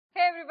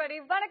Hey everybody,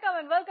 வணக்கம்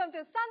and welcome to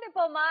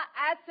Sandhippoma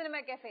at Cinema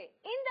Cafe.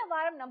 இந்த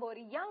வாரம் நம்ம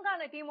ஒரு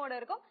யங்கான டீமோட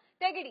இருக்கோம்.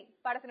 தெகிடி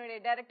படத்தினுடைய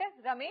டைரக்டர்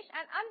ரமேஷ்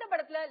and அந்த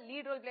படத்துல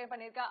லீட் ரோல் ப்ளே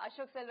பண்ணிருக்க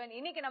அசோக் செல்வன்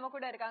இன்னைக்கு நம்ம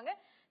கூட இருக்காங்க.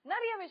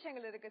 நிறைய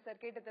விஷயங்கள் இருக்கு சார்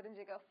கேட்டு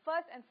தெரிஞ்சுக்க.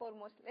 First and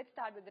foremost, let's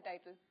start with the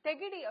title.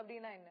 தெகிடி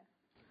அப்படினா என்ன?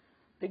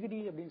 தெகிடி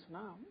அப்படினு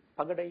சொன்னா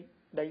பகடை,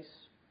 டைஸ்,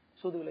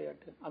 சூது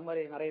விளையாட்டு அந்த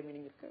மாதிரி நிறைய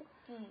மீனிங் இருக்கு.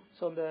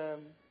 சோ அந்த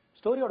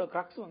ஸ்டோரியோட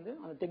கிராக்ஸ் வந்து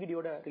அந்த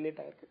தெகிடியோட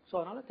ரிலேட் ஆயிருக்கு. சோ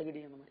அதனால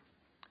தெகிடி அந்த மாதிரி.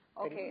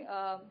 ஓகே,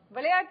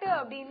 விளையாட்டு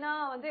அப்படின்னா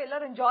வந்து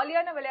எல்லாரும்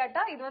ஜாலியான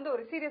விளையாட்டா இது வந்து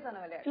ஒரு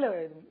சீரியஸான விளையாட்டு? இல்ல,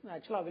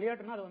 ஆக்சுவலா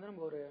விளையாட்டுனா அது வந்து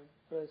நம்ம ஒரு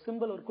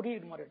சிம்பிள், ஒரு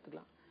குறியீடு மாதிரி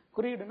எடுத்துக்கலாம்.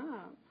 குறியீடுனா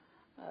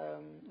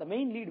the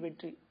மெயின் லீட்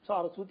வெற்றி. சோ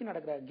அவரை சுத்தி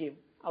நடக்கிற கேம்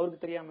அவருக்கு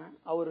தெரியாம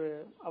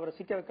அவரை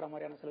சிக்க வைக்கிற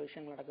மாதிரியான சில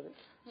விஷயங்கள் நடக்குது.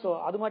 சோ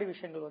அது மாதிரி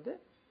விஷயங்கள் வந்து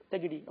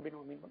தெகிடி அப்படின்னு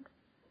நம்ம மீன் பண்றோம்.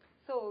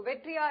 சோ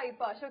வெற்றியா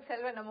இப்ப அசோக்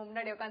செல்வன் நம்ம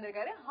முன்னாடி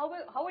உட்கார்ந்திருக்காரு.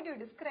 how would you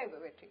describe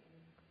வெற்றி?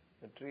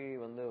 வெற்றி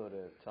வந்து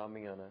ஒரு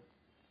சாமிங்கான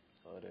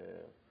ஒரு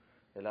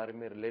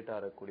எல்லாருமே ரிலேட்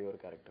ஆகக்கூடிய ஒரு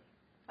கேரக்டர்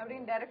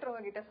அப்படின்னு டைரக்டர்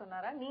உங்ககிட்ட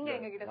சொன்னாரா? நீங்க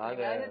எங்க கிட்ட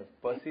சொன்னீங்க? நாங்க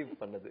பர்சீவ்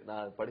பண்ணது,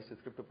 நான் படிச்ச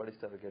ஸ்கிரிப்ட்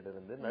படிச்சிட்டு அவர் கேட்டு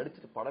இருந்து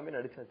நடிச்சிட்டு படமே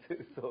நடிச்சாச்சு.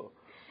 சோ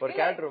ஒரு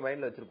கேரக்டர்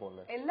மைண்ட்ல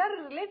வச்சிருப்போம்ல,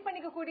 எல்லாரும் ரிலேட்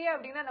பண்ணிக்க கூடிய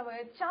அப்படின்னா நம்ம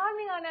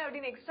சார்மிங்கான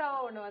அப்படின்னு எக்ஸ்ட்ராவா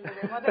ஒண்ணு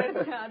வந்தது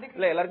முதல்ல. அதுக்கு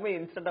இல்ல, எல்லாருக்குமே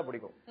இன்ஸ்டன்ட்டா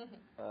பிடிக்கும்.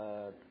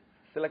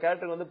 சில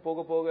கேரக்டர் வந்து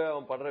போக போக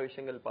அவன் பண்ற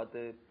விஷயங்கள்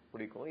பார்த்து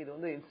பிடிக்கும். இது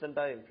வந்து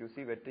இன்ஸ்டன்ட்டா இஃப் யூ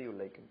see வெற்றி யூ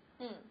லைக்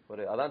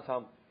ஒரு அதான்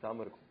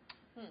சாம் இருக்கும்.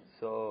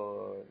 சோ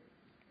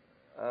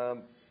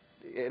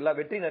எல்லா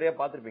வெற்றி நிறைய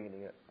பாத்திருப்பீங்க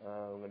நீங்க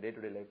உங்க டே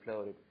டு டே லைஃப்ல.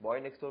 ஒரு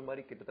பாய் நெக்ஸ்ட் டோர்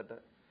மாதிரி கிட்டத்தட்ட.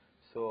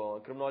 சோ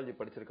கிரிமினாலஜி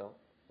படிச்சிருக்கான்,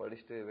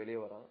 படிச்சுட்டு வெளியே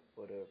வரான்,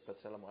 ஒரு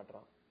பிரச்சனை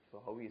மாட்டுறான்.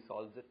 So how he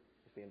solves it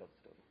is the end of the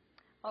story.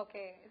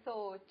 Okay, so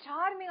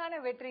சார்மிங்கான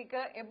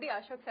வெற்றிக்கு எப்படி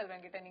அசோக்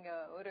செல்வன் கிட்ட நீங்க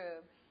ஒரு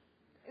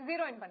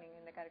ஹீரோயின் பண்ணீங்க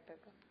இந்த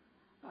கேரக்டருக்கு?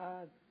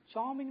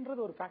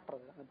 சார்மிங்ன்றது ஒரு ஃபேக்டர்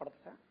அது அந்த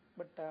படத்துல.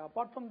 பட்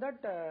அபார்ட் ஃப்ரம்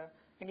தட்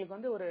எங்களுக்கு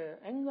வந்து ஒரு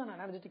யங் அண்ட்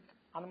எனர்ஜெட்டிக்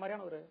அந்த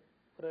மாதிரியான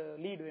ஒரு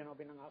லீட் வேணும்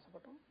அப்படின்னு நாங்கள்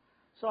ஆசைப்பட்டோம்.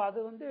 சோ அது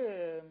வந்து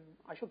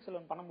அசோக்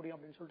செல்வன் பண்ண முடியும்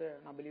அப்படின்னு சொல்லிட்டு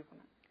நான் பிலீவ்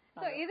பண்ணேன்.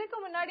 சோ இதுக்கு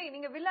முன்னாடி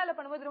நீங்க வில்லால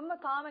பண்ணும்போது ரொம்ப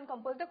காம் அண்ட்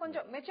கம்போஸ்டா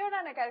கொஞ்சம்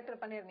மெச்சூர்டான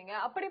கேரக்டர் பண்ணிருந்தீங்க.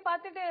 அப்படி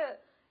பார்த்துட்டு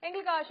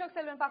எங்களுக்கு அசோக்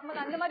செல்வன்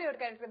பார்க்கும்போது அந்த மாதிரி ஒரு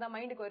கேரக்டர் தான்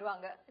மைண்டுக்கு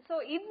வருவாங்க. சோ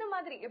இந்த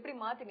மாதிரி எப்படி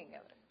மாத்தினீங்க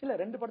அவர்? இல்ல,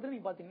 ரெண்டு படத்துல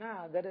நீங்க பாத்தீங்கன்னா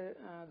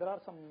there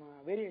are some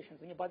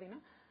variations. நீங்க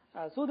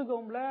பாத்தீங்கன்னா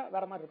சூதுகவும்ல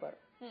வேற மாதிரி இருப்பாரு.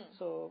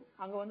 சோ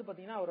அங்க வந்து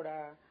பாத்தீங்கன்னா அவரோட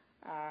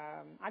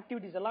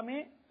ஆக்டிவிட்டிஸ் எல்லாமே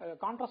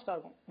கான்ட்ராஸ்டா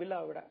இருக்கும்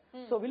வில்லாவை விட.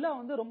 சோ வில்லா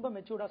வந்து ரொம்ப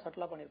மெச்சூர்டா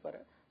சட்டிலா பண்ணிருப்பாரு.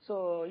 சோ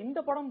இந்த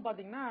படம்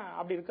பாத்தீங்கன்னா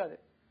அப்படி இருக்காது.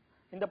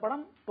 இந்த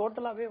படம்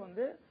டோட்டலாவே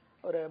வந்து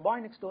ஒரு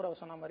பாய் நெக்ஸ்ட் டோர்,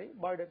 அவர் சொன்ன மாதிரி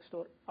பாய் நெக்ஸ்ட்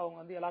டோர் அவங்க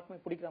வந்து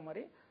எல்லாருக்குமே பிடிக்கிற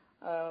மாதிரி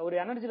ஒரு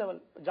எனர்ஜி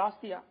லெவல்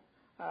ஜாஸ்தியா,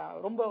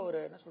 ரொம்ப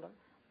ஒரு என்ன சொல்றது,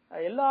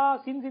 எல்லா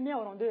சீன்ஸுமே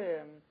அவர் வந்து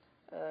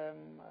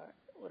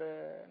ஒரு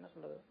என்ன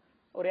சொல்றது,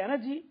 ஒரு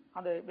எனர்ஜி,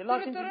 அந்த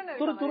எல்லா சீன்ஸும்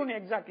துருதுருன்னு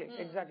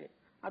எக்ஸாக்ட்லி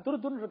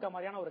துருதுருன்னு இருக்க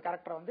மாதிரியான ஒரு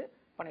கேரக்டரை வந்து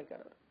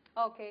பண்ணிருக்காரு அவர்.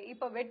 ஓகே,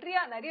 இப்ப வெற்றியா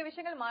நிறைய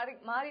விஷயங்கள்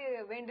மாறி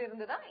வேண்டி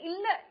இருந்ததா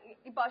இல்ல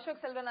இப்ப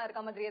அசோக் செல்வனா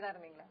இருக்க மாதிரியே தான்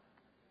இருந்தீங்களா?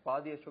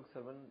 பாதி அசோக்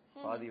செல்வன்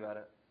பாதி வேற.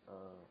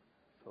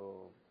 சோ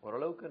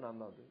ஓரளவுக்கு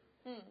நான் தான் அது.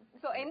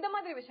 சோ எந்த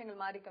மாதிரி விஷயங்கள்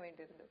மாறிக்க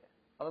வேண்டி இருந்தது?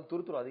 அதான்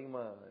துருதுரு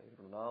அதிகமா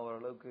இருக்கணும். நான்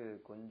ஓரளவுக்கு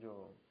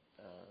கொஞ்சம்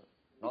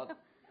not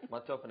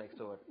much of an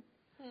extrovert,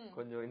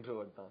 கொஞ்சம்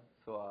இன்ட்ரோவர்ட் தான்.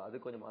 சோ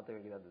அது கொஞ்சம் மாத்த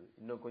வேண்டியதா இருந்தது.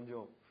 இன்னும்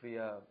கொஞ்சம்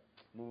ஃப்ரீயா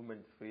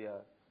மூவ்மெண்ட்ஸ், ஃப்ரீயா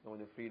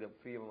கொஞ்சம்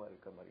ஃப்ரீடமா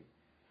இருக்க மாதிரி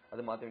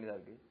அது மாத்த வேண்டியதா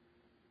இருக்கு.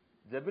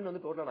 ஜெபின்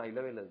வந்து டோட்டலா நான்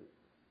இல்லவே இல்லை.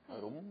 அது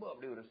ரொம்ப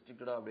அப்படியே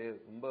ரெஸ்ட்ரிக்டடா அப்படியே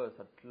ரொம்ப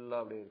சட்டிலா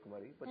அப்படியே இருக்க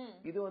மாதிரி. பட்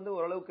இது வந்து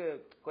ஓரளவுக்கு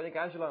கொஞ்சம்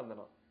கேஷுவலா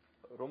இருந்தேன்.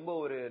 ரொம்ப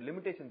ஒரு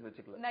லிமிடேஷன்ஸ்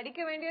வச்சுக்கல,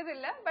 நடிக்க வேண்டியது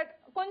இல்ல, பட்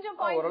கொஞ்சம்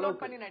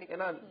பாயிண்ட் பண்ணி நடிக்க.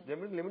 ஏன்னா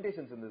ஜெபின்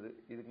லிமிடேஷன்ஸ் இருந்தது,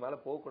 இதுக்கு மேல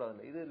போக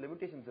கூடாது. இது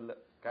லிமிடேஷன்ஸ் இல்ல,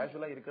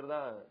 கேஷுவலா இருக்கிறதா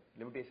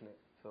லிமிடேஷன்.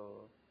 சோ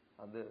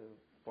அது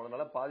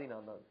போனனால பாதி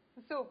நான் தான்.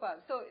 Super.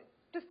 So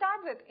to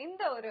start with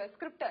இந்த ஒரு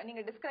ஸ்கிரிப்ட்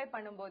நீங்க டிஸ்கிரைப்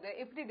பண்ணும்போது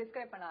எப்படி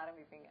டிஸ்கிரைப் பண்ண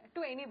ஆரம்பிப்பீங்க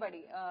to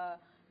anybody,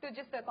 to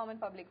just the common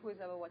public who is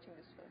ever watching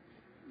this film?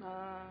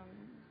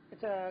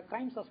 It's a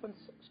crime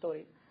suspense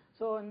story.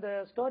 So இந்த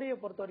ஸ்டோரியை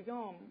பொறுத்த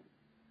வரைக்கும்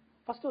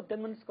ஃபர்ஸ்ட் ஒரு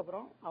 10 மினிட்ஸ்க்கு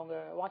அப்புறம் அவங்க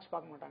வாட்ச்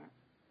பார்க்க மாட்டாங்க.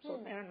 ஸோ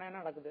என்ன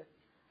நடக்குது,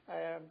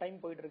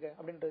 டைம் போயிட்டு இருக்கு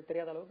அப்படின்றது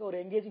தெரியாத அளவுக்கு ஒரு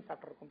எங்கேஜிங்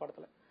ஃபேக்டர் இருக்கும்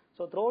படத்துல.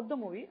 So through out the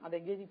movie அந்த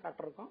எங்கேஜிங்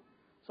ஃபேக்டர் இருக்கும்.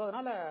 ஸோ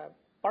அதனால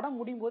படம்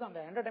முடியும் போது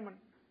அந்த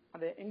என்டர்டைன்மெண்ட்,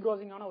 அந்த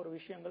என்க்ரோசிங்கான ஒரு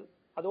விஷயங்கள்,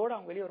 அதோட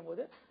அவங்க வெளியே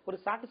வரும்போது ஒரு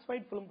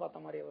சாட்டிஸ்ஃபைட் ஃபிலிம்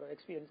பார்த்த மாதிரி ஒரு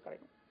எக்ஸ்பீரியன்ஸ்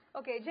கிடைக்கும்.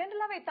 ஓகே,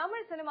 ஜெனரலாவே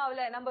தமிழ்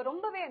சினிமாவில நம்ம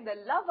ரொம்பவே இந்த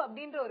லவ்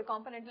அப்படின்ற ஒரு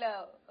காம்பனென்ட்ல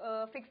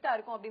ஃபிக்ஸ்டா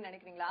இருக்கும் அப்படின்னு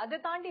நினைக்கிறீங்களா? அதை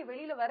தாண்டி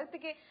வெளியில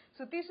வரதுக்கே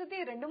சுத்தி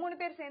 2-3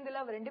 பேர் சேர்ந்து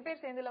லவ், 2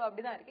 பேர் சேர்ந்து லவ்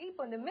அப்படிதான் இருக்கு.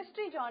 இப்போ இந்த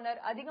மிஸ்ட்ரி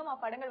ஜானர் அதிகமா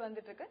படங்கள்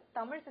வந்துட்டு இருக்கு,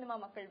 தமிழ் சினிமா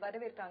மக்கள்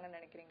வரவேற்காங்கன்னு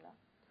நினைக்கிறீங்களா?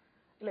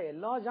 இல்ல,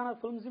 எல்லா ஜானர்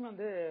ஃபிலிம்ஸுமே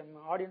வந்து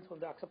ஆடியன்ஸ்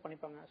வந்து அக்செப்ட்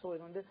பண்ணிப்பாங்க. ஸோ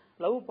இது வந்து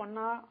லவ்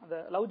பண்ணா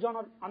அந்த லவ்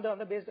ஜானர்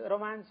அந்த base,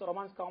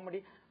 romance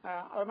comedy,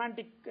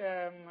 romantic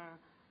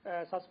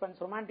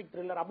suspense, romantic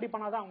thriller அப்படி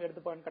பண்ணாதான் அவங்க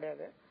எடுத்துப்பான்னு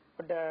கிடையாது.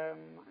 பட்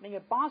நீங்க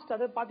பாஸ்ட்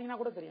அதை பாத்தீங்கன்னா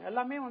கூட தெரியும்,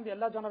 எல்லாமே வந்து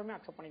எல்லா ஜானருமே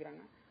அக்செப்ட்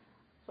பண்ணிக்கிறாங்க.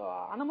 சோ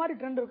அந்த மாதிரி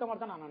ட்ரெண்ட் இருக்க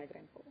மாதிரி தான் நான்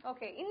நினைக்கிறேன்.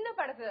 ஓகே, இந்த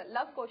படத்துல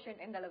லவ்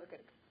கோஷன்ட் எந்த அளவுக்கு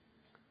இருக்கு?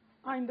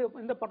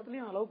 இந்த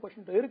படத்துலயும் லவ்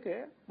கோஷன்ட் இருக்கு.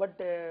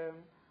 பட்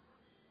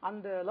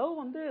அந்த லவ்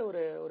வந்து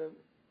ஒரு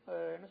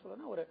என்ன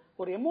சொல்றேன்னா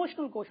ஒரு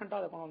எமோஷனல் கோஷன்ட்டா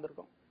அதை கொண்டு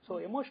வந்திருக்கும்.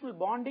 So emotional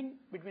bonding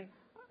between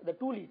the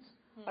two leads,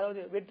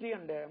 அதாவது வெற்றி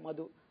அண்ட்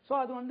மது. சோ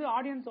அது வந்து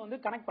ஆடியன்ஸ் வந்து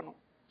கனெக்ட் பண்ணும்.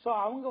 சோ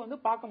அவங்க வந்து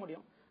பார்க்க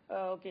முடியும்,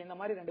 ஓகே இந்த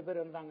மாதிரி 2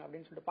 பேர் இருந்தாங்க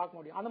அப்படின்னு சொல்லிட்டு பார்க்க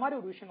முடியும். அந்த மாதிரி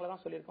ஒரு விஷயங்களை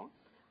தான் சொல்லியிருக்கோம்.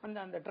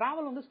 அந்த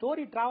டிராவல் வந்து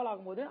ஸ்டோரி டிராவல்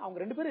ஆகும்போது அவங்க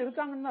 2 பேரும்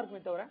இருக்காங்கன்னு தான்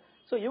இருக்குமே தவிர,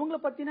 சோ இவங்களை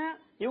பத்தின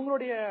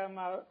இவங்களுடைய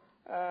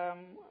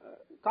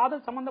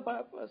காதல்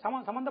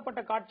சம்பந்தப்பட்ட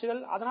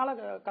காட்சிகள் அதனால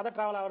கதை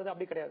டிராவல் ஆகுறது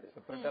அப்படி கிடையாது.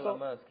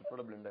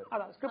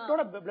 அதான்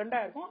ஸ்கிரிப்டோட பிளெண்ட்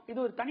ஆயிருக்கும். இது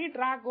ஒரு தனி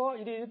ட்ராக்கோ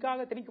இது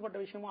இதுக்காக திணிக்கப்பட்ட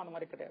விஷயமோ அந்த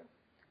மாதிரி கிடையாது.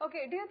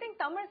 Okay, to you think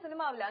Tamil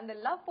சினிமாவுல அந்த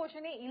லவ்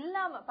போர்ஷனே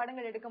இல்லாம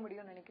படங்கள் எடுக்க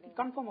முடியும்னு நினைக்கிறீங்க?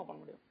 கன்ஃபார்மா பண்ண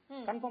முடியும்,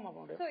 கன்ஃபார்மா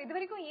பண்ண முடியும். சோ இது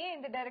வரைக்கும் ஏன்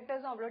இந்த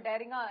டைரக்டர்ஸும் அவ்வளவு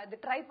டேரிங்கா அது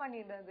ட்ரை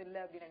பண்ணிருந்தது இல்ல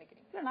அப்படி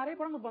நினைக்கிறீங்க? இல்ல, நிறைய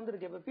படங்கள்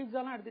வந்துருக்கு. இப்ப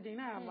பீட்சாலாம்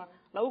எடுத்துட்டீங்கன்னா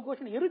லவ்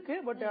போர்ஷன் இருக்கு,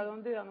 பட் அது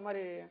வந்து அந்த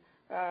மாதிரி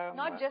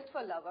நாட் ஜஸ்ட்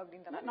ஃபார் லவ்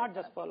அப்படின்ற, not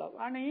just for love.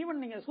 And even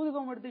நீங்க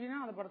சூதுகம்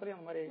எடுத்துட்டீங்கன்னா அந்த படத்துலயும்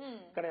அந்த மாதிரி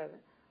கிடையாது.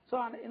 சோ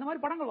இந்த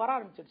மாதிரி படங்கள் வர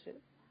ஆரம்பிச்சிருச்சு.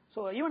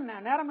 சோ ஈவன்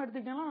நேரம்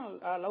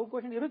எடுத்துக்கிட்டீங்கன்னா லவ்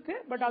கொஷன் இருக்கு,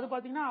 பட் அது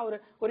பாத்தீங்கன்னா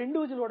ஒரு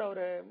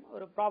இண்டிவிஜுவலோட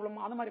ஒரு ப்ராப்ளம்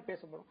அந்த மாதிரி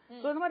பேசப்படும்.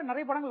 சோ இந்த மாதிரி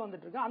நிறைய படங்கள்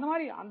வந்துட்டு இருக்கு.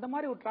 அந்த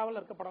மாதிரி ஒரு டிராவல்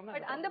இருக்க படம்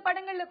தான். அந்த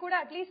படங்கள்ல கூட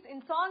அட்லீஸ்ட்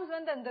இன் சாங்ஸ்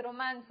வந்து அந்த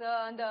ரொமான்ஸ்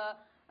அந்த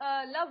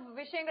லவ்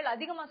விஷயங்கள்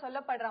அதிகமா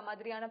சொல்லப்படுற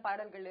மாதிரியான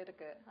பாடல்கள்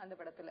இருக்கு அந்த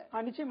படத்துல.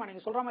 நிச்சயமா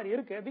நீங்க சொல்ற மாதிரி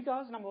இருக்கு.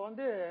 பிகாஸ் நம்ம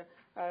வந்து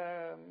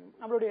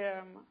நம்மளுடைய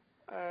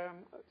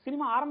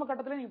சினிமா ஆரம்ப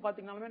கட்டத்துல நீங்க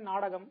பாத்தீங்கன்னாலுமே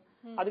நாடகம்,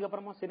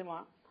 அதுக்கப்புறமா சினிமா,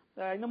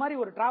 இந்த மாதிரி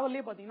ஒரு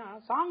டிராவல்லே பாத்தீங்கன்னா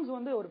சாங்ஸ்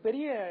வந்து ஒரு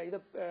பெரிய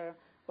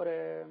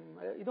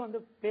இது வந்து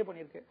ப்ளே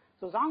பண்ணிருக்கு.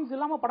 சோ சாங்ஸ்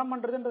இல்லாம படம்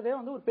பண்றதுன்றதே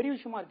வந்து ஒரு பெரிய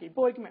விஷயமா இருக்கு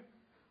இப்போ வரைக்குமே.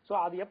 சோ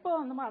அது எப்ப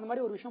அந்த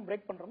மாதிரி ஒரு விஷயம்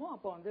பிரேக் பண்றோமோ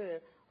அப்போ வந்து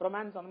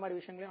ரொமான்ஸ் அந்த மாதிரி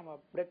விஷயங்களையும் நம்ம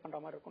பிரேக் பண்ற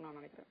மாதிரி இருக்கும் நான்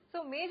நினைக்கிறேன். சோ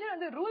மேஜர்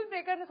வந்து ரூல்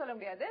பிரேக்கர்னு சொல்ல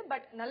முடியாது,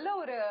 பட் நல்ல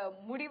ஒரு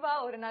முடிவா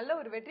ஒரு நல்ல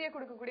ஒரு வெற்றியை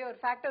கொடுக்கக்கூடிய ஒரு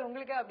ஃபேக்டர்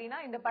உங்களுக்கு அப்படின்னா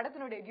இந்த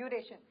படத்தினுடைய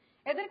டியூரேஷன்.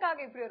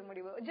 எதற்காக இப்படி ஒரு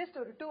முடிவு? ஜஸ்ட்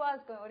ஒரு 2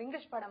 hours ஒரு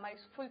இங்கிலீஷ் படம்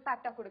மாதிரி ஃபுல்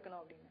பேக்டா கொடுக்கணும்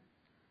அப்படின்னு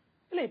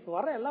இல்ல. இப்ப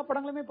வர எல்லா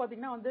படங்களுமே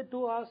பாத்தீங்கன்னா வந்து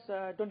 2 hours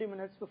 20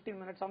 minutes 15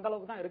 minutes அந்த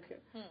அளவுக்கு தான் இருக்கு.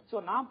 சோ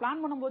நான்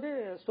பிளான் பண்ணும்போது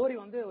ஸ்டோரி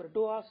வந்து ஒரு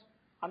 2 hours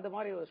அந்த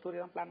மாதிரி ஒரு ஸ்டோரி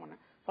தான் பிளான்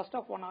பண்ணேன். First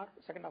of 1 hour,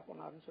 second half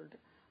 1 hourனு சொல்லிட்டு.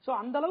 சோ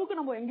அந்த அளவுக்கு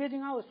நம்ம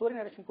எங்கேஜிங்கா ஒரு ஸ்டோரி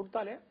நரேஷன்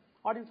கொடுத்தாலே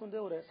ஆடியன்ஸ் வந்து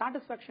ஒரு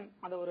சாட்டிஸ்பாக்சன்,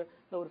 அந்த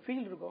ஒரு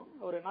ஃபீல் இருக்கும்.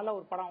 ஒரு நல்ல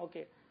ஒரு படம்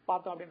ஓகே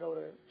பார்த்தோம் அப்படின்ற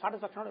ஒரு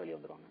சாட்டிஸ்பாக்சனோட வெளியே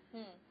வந்துருவாங்க.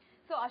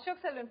 சோ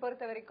அசோக் செல்வன்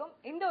பொறுத்த வரைக்கும்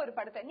இந்த ஒரு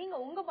படத்தை நீங்க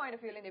உங்க பாயிண்ட்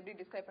ஆஃப் வியூல எப்படி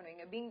டிஸ்கிரைப்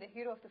பண்ணுவீங்க, being the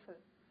hero of the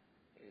film?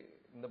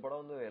 இந்த படம்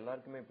வந்து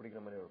எல்லாருக்குமே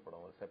பிடிக்கிற மாதிரி ஒரு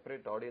படம். ஒரு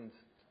செப்பரேட் ஆடியன்ஸ்,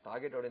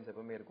 டார்கெட் ஆடியன்ஸ்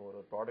எப்பவுமே இருக்கும். ஒரு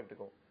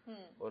ப்ராடக்ட்டுக்கும்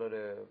ஒரு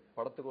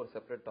படத்துக்கும் ஒரு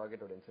செப்பரேட்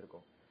டார்கெட் ஆடியன்ஸ்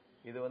இருக்கும்.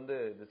 இது வந்து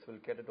this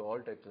will cater to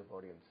all types of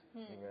audience.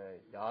 நீங்க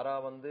யாரா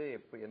வந்து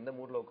எந்த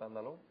மூட்ல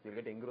உட்கார்ந்தாலும் you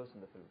get என்க்ரோஸ்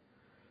in the film.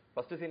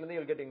 First சீன்ல இருந்து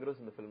you get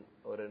என்க்ரோஸ் in the film.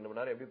 ஒரு 2 மணி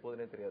நேரம் எப்படி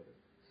போகுதுனே தெரியாது.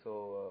 சோ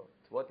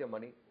இட்ஸ் வொர்த் யுவர்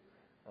மணி,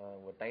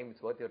 உங்க time,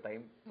 it's Worth your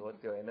time, it's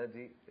Worth your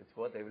energy, it's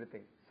Worth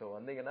everything. So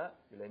வந்தீங்கன்னா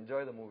you will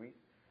enjoy the movie.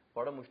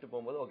 படம் முடிச்சுட்டு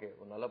போகும்போது ஓகே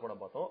ஒரு நல்ல படம்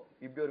பார்த்தோம்.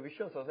 இப்படி ஒரு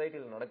விஷயம்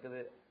சொசைட்டில நடக்குது,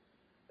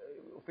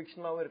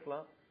 ஃபிக்ஷனாவும்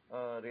இருக்கலாம்,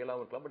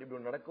 ரியலாவும் இருக்கலாம், பட்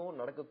இப்படி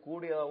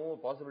நடக்கக்கூடியவும்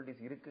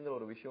பாசிபிலிட்டிஸ் இருக்குங்கிற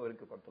ஒரு விஷயம்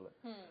இருக்கு படத்துல.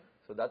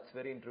 So that's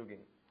very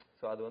இன்ட்ரூகிங்.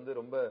 சோ அது வந்து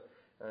ரொம்ப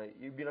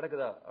இப்படி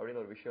நடக்குதா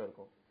அப்படின்னு ஒரு விஷயம்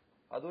இருக்கும்.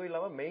 அதுவும்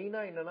இல்லாம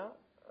மெயினா என்னன்னா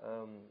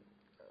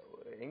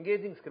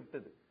என்கேஜிங் ஸ்கிரிப்ட்.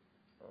 இது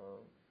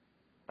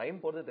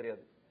டைம் போறது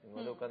தெரியாது. நீங்க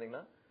வந்து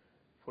உட்காந்தீங்கன்னா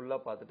ஃபுல்லா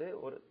பார்த்துட்டு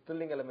ஒரு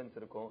த்ரில்லிங் எலிமெண்ட்ஸ்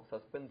இருக்கும்,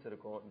 சஸ்பென்ஸ்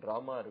இருக்கும்,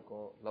 டிராமா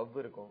இருக்கும்,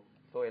 லவ் இருக்கும்.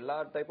 சோ எல்லா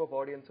டைப் ஆஃப்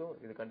ஆடியன்ஸும்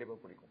இது கண்டிப்பா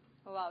பிடிக்கும்.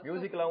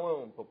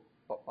 மியூசிக்லாவும்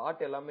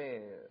பாட்டு எல்லாமே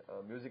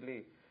மியூசிக்கலி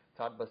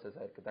சார்ட் பஸ்டர்ஸ்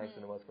ஆயிருக்கு தேங்க்ஸ்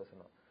சினிமாஸ்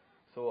பர்சனா.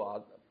 சோ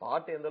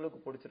பாட்டு எந்த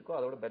அளவுக்கு பிடிச்சிருக்கோ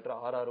அதோட பெட்டர்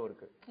ஆர்ஆரும்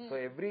இருக்கு. So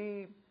every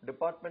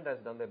department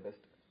has done their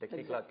best.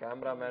 டெக்னிக்கலா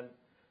cameraman,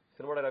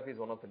 cinematography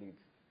is one of the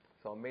leads.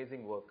 So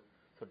amazing work.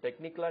 So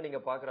டெக்னிக்கலா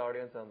நீங்க பாக்குற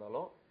ஆடியன்ஸா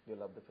இருந்தாலும் you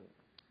love the film.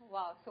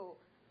 Wow. So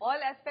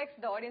all aspects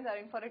the audience are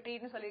in for a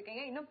treat னு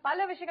சொல்லிருக்கீங்க. இன்னும்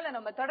பல விஷயங்களை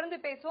நம்ம தொடர்ந்து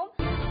பேசுவோம்.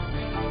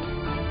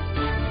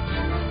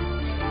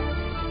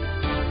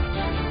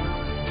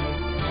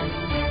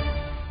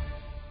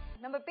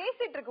 நம்ம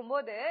பேசிட்டு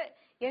இருக்கும்போது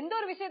எந்த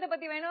ஒரு விஷயத்தை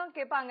பத்தி வேணும்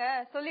கேட்பாங்க,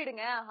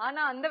 சொல்லிடுங்க.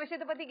 ஆனா அந்த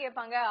விஷயத்தை பத்தி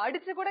கேட்பாங்க,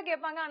 அடிச்சு கூட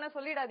கேட்பாங்க, ஆனா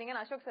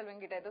சொல்லிடாதீங்கன்னு அசோக்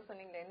செல்வன் கிட்ட ஏதோ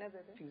சொன்னீங்களே,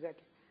 என்னது?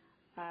 எக்ஸாக்ட்லி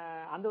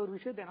அந்த ஒரு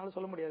விஷயத்தை என்னால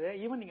சொல்ல முடியாது.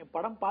 ஈவன் நீங்க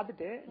படம்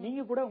பார்த்துட்டு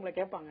நீங்க கூட உங்களை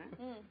கேட்பாங்க,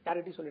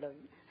 யார்கிட்டயும்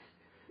சொல்லிடாதீங்க.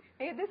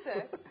 எது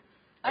சார்?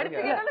 அடிச்சு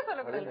கேட்டாலும்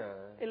சொல்லக்கூடாது.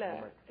 இல்ல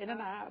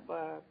என்னன்னா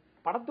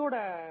படத்தோட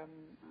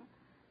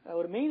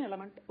ஒரு மெயின்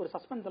எலமெண்ட், ஒரு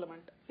சஸ்பென்ஸ்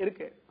எலமெண்ட்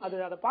இருக்கு.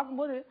 அதை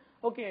பார்க்கும்போது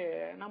ஓகே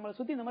நம்மளை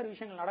சுத்தி இந்த மாதிரி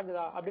விஷயங்கள்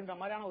நடக்குதா அப்படின்ற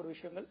மாதிரியான ஒரு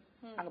விஷயங்கள்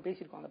நாங்க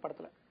பேசியிருக்கோம் அந்த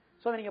படத்துல.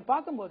 சோ அதை நீங்க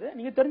பார்க்கும்போது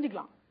நீங்க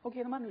தெரிஞ்சுக்கலாம்,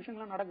 ஓகே இந்த மாதிரி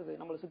விஷயங்கள்லாம் நடக்குது,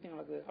 நம்மளை சுத்தி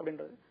நடக்குது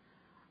அப்படின்றது.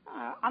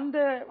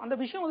 அந்த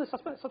விஷயம் வந்து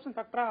சஸ்பென்ஸ்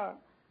ஃபேக்டரா,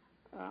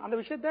 அந்த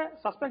விஷயத்த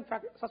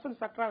சஸ்பென்ஸ்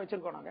ஃபேக்டரா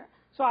வச்சிருக்கோம் நாங்க.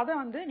 சோ அதை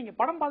வந்து நீங்க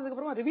படம் பார்த்ததுக்கு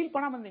அப்புறமா ரிவீல்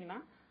பண்ணாம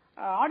இருந்தீங்கன்னா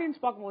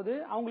ஆடியன்ஸ் பார்க்கும்போது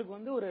அவங்களுக்கு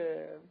வந்து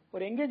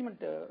ஒரு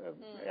என்கேஜ்மெண்ட்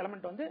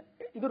எலமெண்ட் வந்து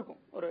இது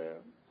இருக்கும். ஒரு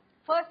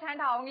ஃபர்ஸ்ட்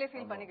ஹேண்ட் அவங்களே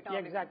ஃபீல் பண்ணிக்கிட்டாங்க.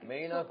 எக்ஸாக்ட்லி.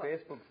 மெயினா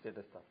Facebook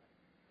ஸ்டேட்டஸ் தான்.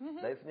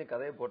 தயவு செஞ்சு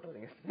கதையை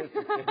போட்டுறீங்க.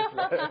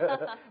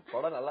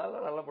 படம் நல்லா இல்ல,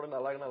 நல்ல படம்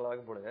நல்லா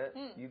இருக்கு போடுங்க.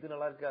 இது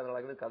நல்லா இருக்கு, அது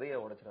நல்லா இருக்கு, கதையை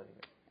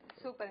உடைச்சிடாதீங்க.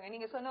 சூப்பர்ங்க.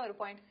 நீங்க சொன்ன ஒரு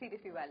பாயிண்ட்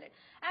சீரியஸ்லி வேலிட்.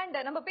 அண்ட்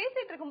நம்ம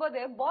பேசிட்டு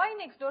இருக்கும்போது பாய்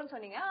நெக்ஸ்ட் டோர்னு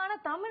சொன்னீங்க. ஆனா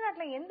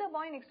தமிழ்நாட்டுல எந்த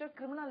பாய் நெக்ஸ்ட் டோர்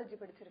கிரிமினாலஜி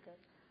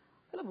படிச்சிருக்காரு?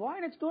 இல்ல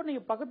பாய் நெக்ஸ்ட் டோர்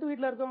நீங்க பக்கத்து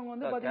வீட்ல இருக்கவங்க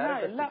வந்து பாத்தீங்கன்னா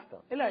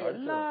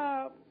எல்லா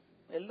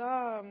எல்லா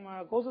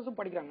கோர்சஸும்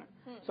படிக்கிறாங்க.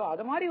 சோ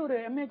அது மாதிரி ஒரு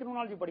MA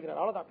கிரிமினாலஜி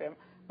படிக்கிறார் அவ்வளவுதான்.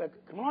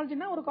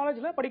 கிரிமினாலஜினா ஒரு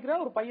காலேஜ்ல படிக்கிற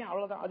ஒரு பையன்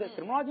அவ்வளவுதான். அது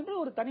கிரிமினாலஜின்ற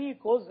ஒரு தனி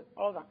கோர்ஸ்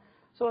அவ்வளவுதான்.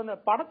 சோ அந்த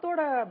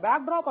படத்தோட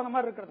பேக்ராப் அந்த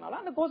மாதிரி இருக்கிறதுனால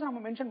அந்த கோர்ஸ்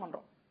நம்ம மென்ஷன்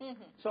பண்றோம்.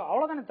 சோ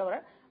அவ்வளவுதானே தவிர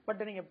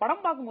பட் நீங்க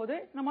படம் பார்க்கும்போது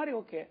இந்த மாதிரி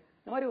ஓகே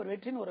இந்த மாதிரி ஒரு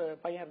வெற்றின்னு ஒரு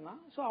பையன் இருந்தான்,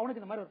 சோ அவனுக்கு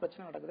இந்த மாதிரி ஒரு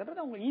பிரச்சனை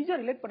நடக்குதுன்றது அவங்க ஈஸியா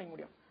ரிலேட் பண்ணிக்க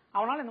முடியும்.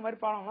 அவனால இந்த மாதிரி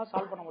ப்ராப்ளம்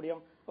சால்வ் பண்ண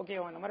முடியும். ஓகே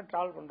அவன் இந்த மாதிரி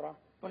டிராவல் பண்றான்,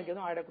 உனக்கு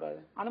எதுவும் ஆயிடக்கூடாது.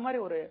 அந்த மாதிரி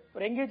ஒரு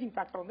எங்கேஜிங்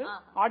ஃபேக்டர் வந்து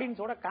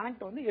ஆடியன்ஸோட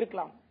கனெக்ட் வந்து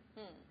இருக்கலாம்.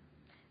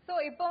 சோ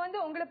இப்போ வந்து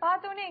உங்களை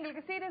பார்த்தோன்னே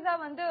எங்களுக்கு சீரியஸா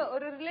வந்து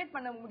ஒரு ரிலேட்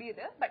பண்ண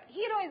முடியுது. பட்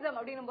ஹீரோயிசம்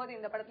அப்படின்னும் போது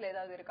இந்த படத்துல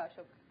ஏதாவது இருக்கா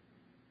அசோக்?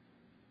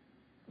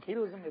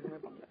 ஹீரோயிசம்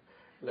எதுவுமே பண்ணல.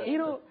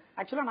 ஹீரோ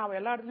ஆக்சுவலா நான்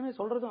எல்லா இடத்துலயுமே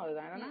சொல்றதும்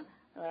அதுதான். என்னன்னா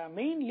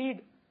மெயின்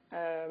லீட்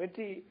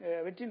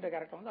வெற்றின்ற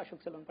கேரக்டர் வந்து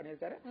அசோக் செல்வன்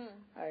பண்ணியிருக்காரு.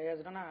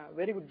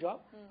 வெரி குட்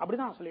ஜாப்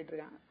அப்படிதான் நான் சொல்லிட்டு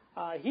இருக்கேன்.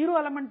 ஹீரோ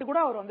எலமெண்ட் கூட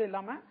அவர் வந்து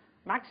இல்லாம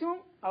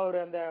மேக்ஸிமம் அவர்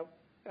அந்த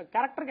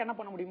கேரக்டருக்கு என்ன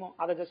பண்ண முடியுமோ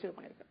அதை ஜஸ்டிஃபை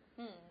பண்ணிருக்காரு.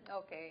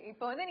 ஓகே,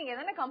 இப்போ வந்து நீங்க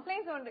எதனா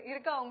கம்ப்ளைண்ட்ஸ்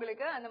இருக்கா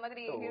உங்களுக்கு அந்த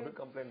மாதிரி? ஒரு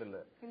கம்ப்ளைண்ட் இல்ல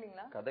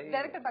இல்லீங்களா? கதை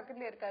டைரக்டர்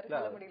பக்கத்துல இருக்காரு,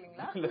 சொல்ல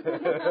முடியலீங்களா?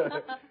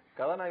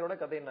 கதாநாயகனோட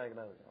கதை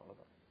நாயகனா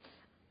அவ்வளவுதான்.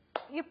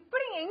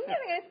 எப்படி எங்க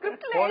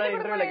ஸ்கிரிப்ட்ல போன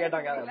இன்டர்வியூல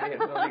கேட்டாங்க.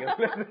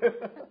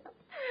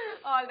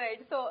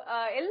 ஆல்ரைட். சோ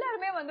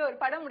எல்லாருமே வந்து ஒரு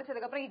படம்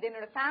முடிச்சதுக்கு அப்புறம் இது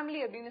என்னோட ஃபேமிலி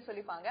அப்படின்னு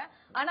சொல்லிப்பாங்க.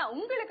 ஆனா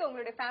உங்களுக்கு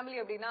உங்களுடைய ஃபேமிலி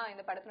அப்படின்னா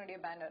இந்த படத்தினுடைய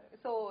banner.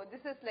 So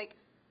this is like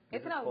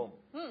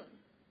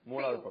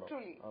மூணாவது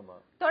படம். ஆமா,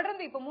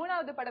 தொடர்ந்து இப்ப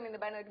மூணாவது படம் இந்த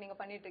பேனருக்கு நீங்க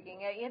பண்ணிட்டு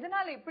இருக்கீங்க.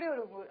 எதனால இப்படி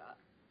ஒரு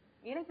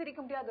எனக்கு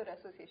பிரிக்க முடியாத ஒரு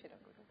அசோசியேஷன்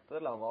உங்களுக்கு?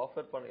 தெரியல, அவங்க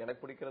ஆஃபர் பண்ண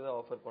எனக்கு பிடிக்கிறத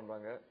ஆஃபர்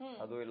பண்றாங்க.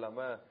 அதுவும்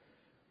இல்லாம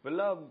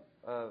வில்லா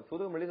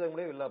சூதுகம் ரிலீஸ் ஆக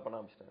முடியாது, வில்லா பண்ண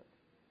ஆரம்பிச்சிட்டேன்.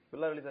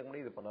 வில்லா ரிலீஸ் ஆக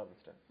முடியாது, இது பண்ண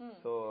ஆரம்பிச்சிட்டேன்.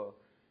 சோ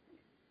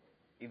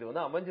இது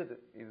வந்து அமைஞ்சது.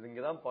 இது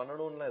இங்கதான்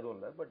பண்ணணும்னு எதுவும்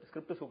இல்ல. பட்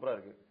ஸ்கிரிப்ட் சூப்பரா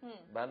இருக்கு,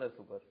 பேனர்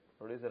சூப்பர்,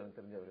 ப்ரொடியூசர் எனக்கு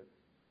தெரிஞ்சவரு.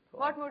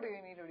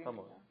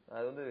 ஆமா,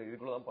 அது வந்து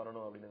இதுக்குள்ளதான்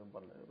பண்ணணும் அப்படின்னு எதுவும்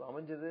பண்ணல,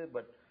 அமைஞ்சது.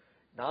 பட்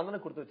நான் தானே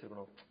கொடுத்து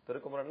வச்சிருக்கணும்.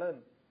 திருக்குமரன்ல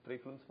 3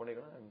 films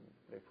பண்ணிருக்கேன்.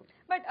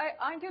 But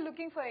aren't you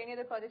looking for any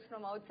other projects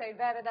from outside?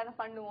 வேற ஏதாவது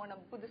பண்ணுவோம்,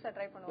 நம்ம புதுசா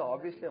ட்ரை பண்ணுவோம்.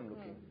 Obviously I'm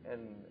looking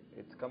and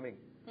it's coming.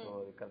 So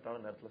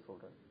கரெக்டான நேரத்துல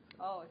சொல்றேன்.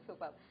 Oh,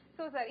 super.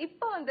 So sir,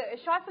 இப்போ வந்து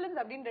ஷார்ட் ஃபிலிம்ஸ்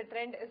அப்படின்ற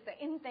trend is the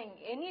in thing.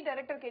 Any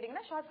director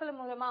கேட்டிங்கன்னா ஷார்ட் ஃபிலிம்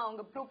மூலமா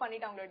அவங்க ப்ரூவ்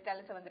பண்ணிட்டு அவங்களோட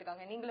டேலண்ட்ஸ்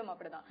வந்திருக்காங்க. நீங்களும்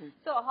அப்படிதான்.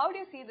 So how do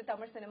you see the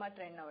Tamil cinema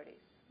trend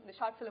nowadays? இந்த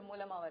ஷார்ட் ஃபிலிம்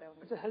மூலமா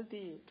வரவங்க. It's a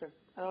healthy trend.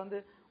 அது வந்து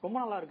ரொம்ப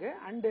நல்லா இருக்கு.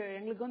 அண்ட்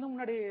எங்களுக்கு வந்து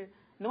முன்னாடி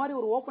இந்த மாதிரி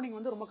ஒரு ஓப்பனிங்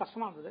வந்து ரொம்ப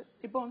கஷ்டமா இருந்தது.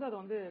 இப்போ வந்து அது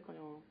வந்து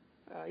கொஞ்சம்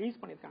ஈஸ்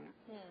பண்ணிருக்காங்க.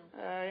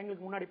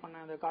 எங்களுக்கு முன்னாடி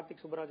பண்ண அந்த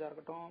கார்த்திக் சுப்ராஜா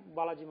இருக்கட்டும்,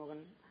 பாலாஜி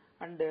மோகன்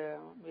அண்ட்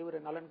இவர்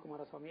நலன்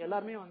குமாரசாமி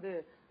எல்லாருமே வந்து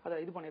அதை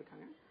இது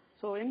பண்ணிருக்காங்க.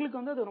 ஸோ எங்களுக்கு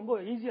வந்து அது ரொம்ப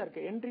ஈஸியா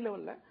இருக்கு என்ட்ரி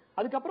லெவல்ல.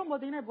 அதுக்கப்புறம்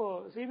பாத்தீங்கன்னா இப்போ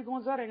சிவி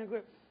குமார் சார்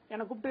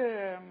என்னை கூப்பிட்டு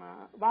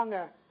வாங்க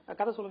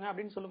கதை சொல்லுங்க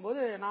அப்படின்னு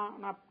சொல்லும்போது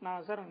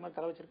நான் சார் அந்த மாதிரி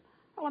கதை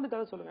வச்சிருக்கேன், வந்து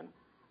கதை சொல்லுங்க.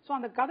 ஸோ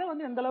அந்த கதை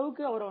வந்து எந்த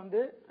அளவுக்கு அவரை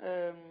வந்து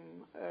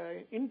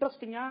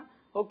இன்ட்ரெஸ்டிங்கா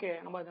ஓகே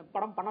நம்ம இந்த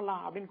படம்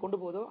பண்ணலாம் அப்படின்னு கொண்டு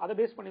போதோ அதை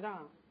பேஸ் பண்ணி தான்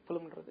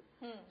ஃபிலிம்ன்றது.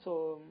 ஸோ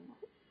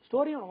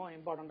ஸ்டோரியும் ரொம்ப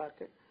இம்பார்ட்டண்டா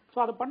இருக்கு. ஸோ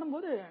அதை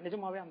பண்ணும்போது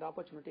நிஜமாவே அந்த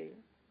ஆப்பர்ச்சுனிட்டி.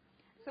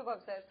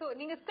 Super sir. சோ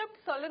நீங்க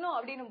ஸ்கிரிப்ட் சொல்லணும்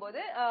அப்படின்னும்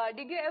போது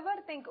டிட் யூ எவர்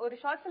திங்க் ஒரு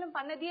ஷார்ட் ஃபிலிம்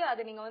பண்ணதே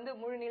அதை நீங்க வந்து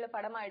முழு நீள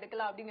படமா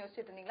எடுக்கலாம் அப்படின்னு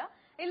யோசிச்சுட்டு இருந்தீங்களா?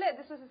 இல்ல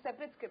this was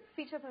separate script,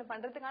 feature film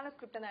பண்றதுக்கான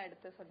ஸ்கிரிப்ட் தான்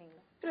எடுத்து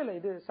சொன்னீங்களா? இல்ல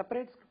இது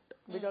செப்பரேட் ஸ்கிரிப்ட்.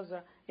 பிகாஸ்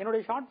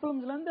என்னுடைய ஷார்ட்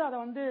ஃபிலிம்ஸ்ல இருந்து அதை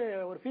வந்து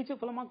ஒரு ஃபீச்சர்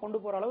ஃபிலிமா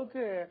கொண்டு போற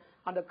அளவுக்கு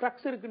அந்த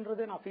கிரக்ஸ்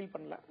இருக்குன்றது நான் ஃபீல்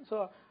பண்ணல. சோ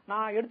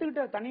நான்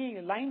எடுத்துக்கிட்ட தனி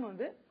லைன்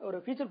வந்து ஒரு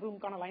ஃபீச்சர்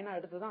ஃபிலிமுக்கான லைனா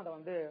எடுத்து தான் அதை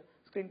வந்து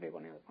ஸ்கிரீன் பிளே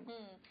பண்ணி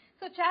பண்ணேன்.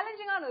 சோ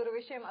சேலஞ்சிங்கான ஒரு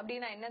விஷயம்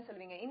அப்படின்னா என்னன்னு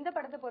சொல்வீங்க இந்த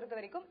படத்தை பொறுத்த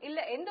வரைக்கும்? இல்ல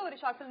எந்த ஒரு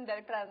ஷார்ட் ஃபிலிம்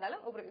டைரக்டரா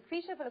இருந்தாலும் ஒரு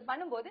ஃபீச்சர் ஃபிலிம்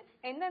பண்ணும்போது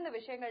எந்தெந்த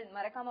விஷயங்கள்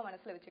மறக்காம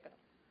மனசுல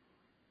வச்சுக்கணும்?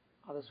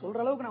 அதை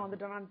சொல்ற அளவுக்கு நான்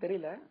வந்துட்டேனான்னு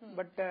தெரியல.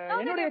 பட்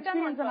என்னோட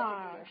எக்ஸ்பீரியன்ஸை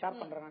நான்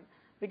ஷேர் பண்றேன்.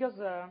 பிகாஸ்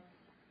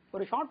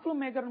ஒரு ஷார்ட்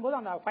ஃபிலிம் மேக்கர் போது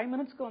அந்த 5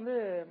 minutesக்கு வந்து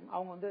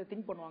அவங்க வந்து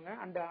திங்க் பண்ணுவாங்க.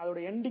 அண்ட் அதோட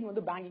எண்டிங்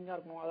வந்து பேங்கிங்கா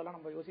இருக்கணும், அதெல்லாம்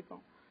நம்ம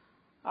யோசிப்போம்.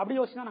 அப்படி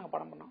யோசிச்சு தான் நாங்க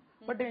படம் பண்ணோம்.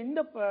 பட்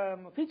இந்த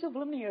ஃபீச்சர்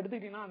ஃபிலிம் நீங்க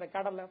எடுத்துக்கிட்டீங்கன்னா அந்த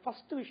கேடர்ல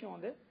ஃபர்ஸ்ட் விஷயம்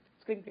வந்து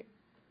screen play.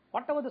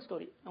 What ever the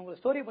story, உங்க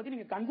ஸ்டோரியை பத்தி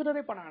நீங்க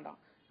கன்சிடரே பண்ண வேண்டாம்.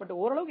 பட்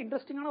ஓரளவுக்கு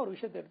இன்ட்ரெஸ்டிங்கான ஒரு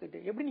விஷயத்தை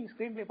எடுத்துக்கிட்டு எப்படி நீங்க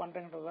ஸ்கிரீன் பிளே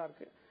பண்றீங்கன்றதா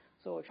இருக்கு.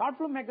 ஸோ ஷார்ட்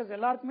ஃபிலிம் மேக்கர்ஸ்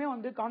எல்லாருக்குமே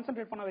வந்து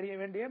கான்சென்ட்ரேட் பண்ண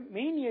வேண்டிய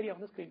மெயின் ஏரியா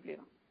வந்து ஸ்கிரீன் பிளே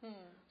தான்.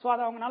 ஸோ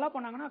அதை அவங்க நல்லா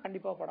பண்ணாங்கன்னா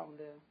கண்டிப்பா படம்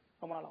வந்து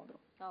ரொம்ப நாளா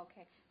வந்துடும்.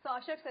 Okay. So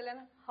Ashok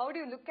Selvan, how do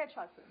you look at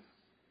short films?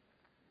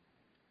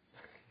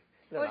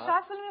 ஒரு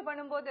ஷார்ட் ஃபிலிம்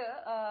பண்ணும்போது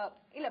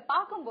இல்ல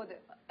பாக்கும்போது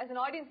as an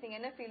audience நீங்க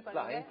என்ன ஃபீல்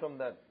பண்ணுவீங்க? I'm from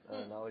that.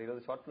 நான் ஒரு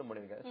 20 ஷார்ட் ஃபிலிம்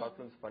பண்ணிருக்கேன். ஷார்ட்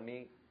ஃபிலிம்ஸ் பண்ணி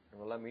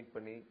நல்லா மீட்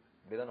பண்ணி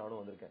இப்படிதான்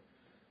நானும் வந்திருக்கேன்.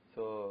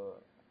 சோ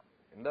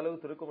எந்த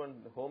அளவுக்கு திருக்குமன்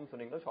ஹோம்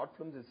சொன்னீங்கன்னா short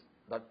films is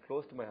that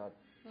close to my heart.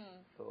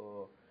 So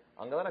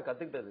அங்கதான் நான்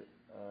கத்துக்கிட்டது.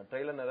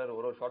 ட்ரைலர் எரர்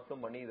ஒரு ஷார்ட்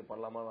ஃபிலிம் பண்ணி இது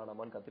பண்ணலாமா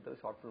வேணாமான்னு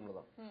கத்துக்கிட்டது ஷார்ட் ஃபிலிம்ல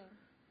தான்.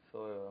 சோ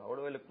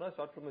அவ்வளவு லுக்னா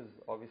short film is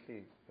obviously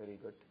very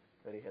good,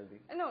 very healthy.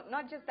 No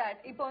not just that.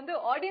 இப்போ வந்து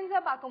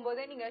ஆடியன்ஸா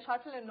பாக்கும்போது நீங்க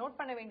ஷார்ட் ஃபிலிம் நோட்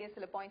பண்ண வேண்டிய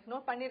சில பாயிண்ட்ஸ்,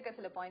 நோட் பண்ணிருக்க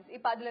சில பாயிண்ட்ஸ்,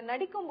 இப்போ அதுல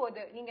நடிக்கும்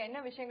போது நீங்க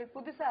என்ன விஷயங்கள்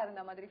புதுசா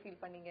இருந்த மாதிரி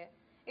ஃபீல் பண்ணீங்க?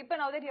 இப்போ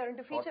now that you are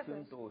into feature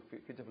films to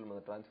feature film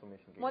அந்த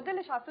டிரான்ஸ்ஃபர்மேஷன்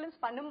முதல்ல ஷார்ட் ஃபிலிம்ஸ்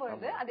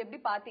பண்ணும்போது அது எப்படி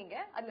பாத்தீங்க,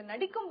 அதுல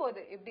நடிக்கும்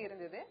போது எப்படி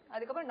இருந்தது,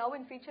 அதுக்கப்புறம் now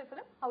in feature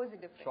film how is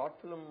it different? Short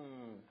film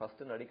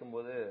first நடிக்கும்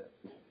போது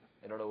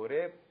என்னோட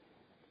ஒரே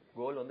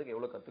கோல் வந்து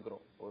எவ்வளவு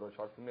கத்துக்கிறோம், ஒரு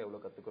ஷார்ட் ஃபிலிம்ல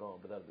எவ்வளவு கத்துக்கிறோம்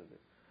அப்படிதான் இருந்தது.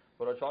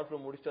 ஒரு ஷார்ட்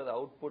ஃபிலிம் முடிச்சுட்டு அது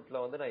அவுட்புட்ல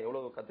வந்து நான்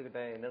எவ்வளவு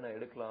கத்துக்கிட்டேன், என்னென்ன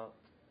எடுக்கலாம்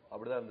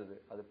அப்படிதான் இருந்தது.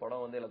 அது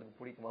படம் வந்து எல்லாத்துக்கும்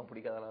பிடிக்குமா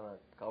பிடிக்காதெல்லாம்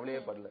நான்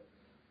கவலையே படல,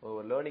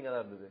 ஒரு லேர்னிங்கா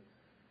தான் இருந்தது.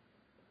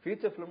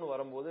 ஃபீச்சர் ஃபிலிம்னு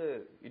வரும்போது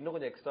இன்னும்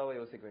கொஞ்சம் எக்ஸ்ட்ராவா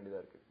யோசிக்க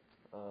வேண்டியதா இருக்கு.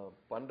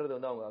 பண்றது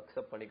வந்து அவங்க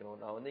அக்செப்ட் பண்ணிக்கணும்.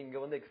 நான் வந்து இங்க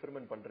வந்து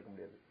எக்ஸ்பெரிமெண்ட் பண்ணிருக்க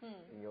முடியாது.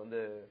 இங்க வந்து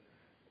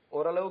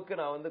ஓரளவுக்கு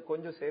நான் வந்து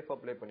கொஞ்சம் சேஃபா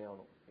ப்ளே பண்ணி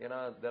ஆகணும். ஏன்னா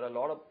there are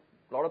lot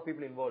of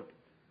people involve.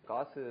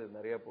 காசு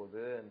நிறைய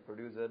போகுது, அண்ட்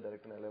ப்ரொடியூசர்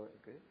டைரக்டர் நிறைய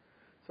இருக்கு.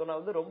 ஸோ நான்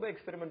வந்து ரொம்ப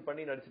எக்ஸ்பெரிமெண்ட்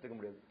பண்ணி நடிச்சிட்டு இருக்க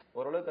முடியாது.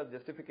 ஓரளவுக்கு அது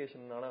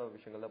ஜஸ்டிஃபிகேஷனான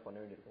விஷயங்கள் தான் பண்ண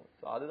வேண்டியிருக்கும்.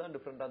 ஸோ அதுதான்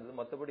டிஃப்ரெண்டா இருந்தது.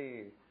 மற்றபடி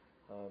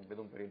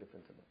எதுவும் பெரிய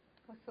டிஃபரன்ஸ் இல்லை.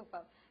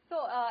 சூப்பர். சோ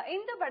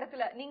இந்த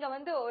படத்துல நீங்க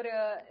வந்து ஒரு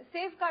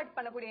சேஃப் கார்ட்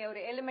பண்ணக்கூடிய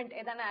ஒரு எலிமெண்ட்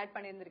எதனா ஆட்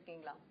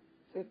பண்ணியிருந்திருக்கீங்களா?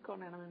 சேஃப்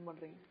கார்ட் என்ன மீன்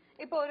பண்றீங்க?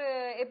 இப்போ ஒரு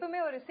எப்பவுமே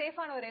ஒரு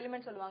சேஃபான ஒரு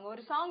எலிமெண்ட் சொல்லுவாங்க.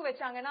 ஒரு சாங்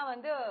வச்சாங்கன்னா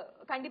வந்து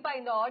கண்டிப்பா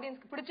இந்த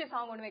ஆடியன்ஸ்க்கு பிடிச்ச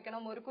சாங் ஒன்னு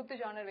வைக்கணும், ஒரு குத்து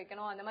ஜானர்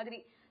வைக்கணும், அந்த மாதிரி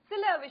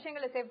சில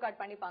விஷயங்களை சேஃப் கார்ட்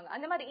பண்ணிப்பாங்க.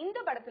 அந்த மாதிரி இந்த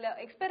படத்துல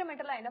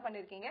எக்ஸ்பெரிமெண்டலா என்ன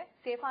பண்ணிருக்கீங்க?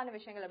 சேஃபான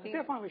விஷயங்கள் அப்படி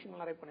சேஃபான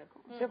விஷயங்கள் நிறைய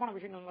பண்ணிருக்கோம். சேஃபான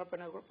விஷயங்கள்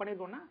நிறைய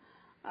பண்ணிருக்கோம்னா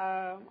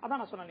அதான்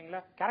நான் சொன்னேன்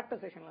இல்லைங்களா,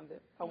 கேரக்டரைசேஷன்ல இருந்து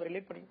அவங்க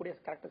ரிலேட் பண்ணிக்கக்கூடிய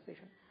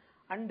கேரக்டரைசேஷன்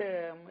அண்ட்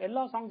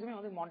எல்லா சாங்ஸுமே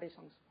வந்து montage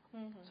songs.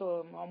 So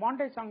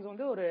montage songs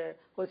வந்து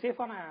ஒரு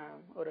சேஃபான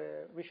ஒரு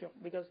விஷயம்.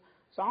 பிகாஸ்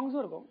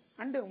சாங்ஸும் இருக்கும்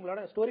அண்ட் உங்களோட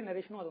ஸ்டோரி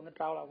நரேஷனும் அது வந்து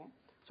டிராவல் ஆகும்.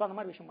 ஸோ அந்த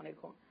மாதிரி விஷயம்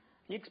பண்ணியிருக்கோம்.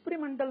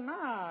 எக்ஸ்பெரிமெண்டல்னா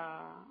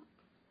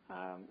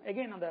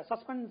எகெயின் அந்த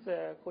சஸ்பென்ஸ்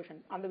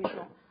கொஷன் அந்த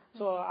விஷயம்.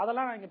 ஸோ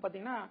அதெல்லாம் இங்கே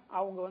பார்த்தீங்கன்னா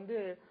அவங்க வந்து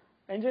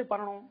என்ஜாய்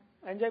பண்ணணும்,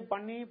 என்ஜாய்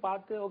பண்ணி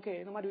பார்த்து ஓகே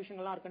இந்த மாதிரி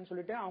விஷயங்கள்லாம் இருக்குன்னு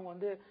சொல்லிட்டு அவங்க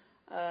வந்து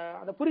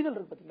அந்த புரிதல்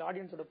இருக்கு பார்த்தீங்களா,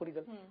 ஆடியன்ஸோட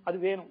புரிதல் அது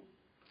வேணும்.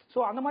 ஸோ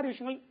அந்த மாதிரி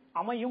விஷயங்கள்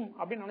அமையும்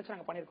அப்படின்னு நினைச்சு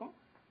நாங்கள் பண்ணியிருக்கோம்.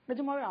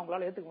 நிஜமாவே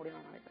அவங்களால ஏற்றுக்க முடியும்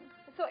நான் நினைக்கிறேன்.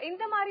 சோ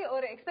இந்த மாதிரி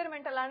ஒரு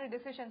எக்ஸ்பெரிமெண்டலான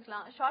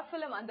டிசிஷன்ஸ்லாம் ஷார்ட்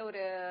ஃபிலிம் அந்த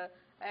ஒரு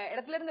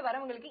இடத்துல இருந்து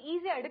வரவங்களுக்கு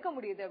ஈஸியா எடுக்க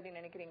முடியுது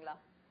அப்படின்னு நினைக்கிறீங்களா?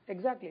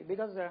 எக்ஸாக்ட்லி.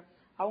 பிகாஸ்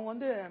அவங்க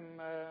வந்து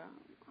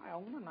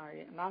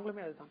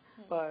நாங்களுமே அதுதான்.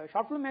 இப்போ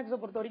ஷார்ட் ஃபிலிம் மேக்ஸை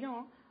பொறுத்த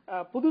வரைக்கும்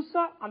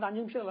புதுசா அந்த 5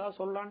 நிமிஷம் ஏதாவது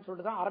சொல்லலாம்னு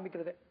சொல்லிட்டு தான்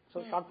ஆரம்பிக்கிறது. ஸோ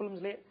ஷார்ட்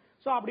ஃபிலிம்ஸ்லேயே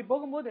ஸோ அப்படி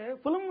போகும்போது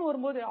ஃபிலிம்னு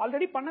வரும்போது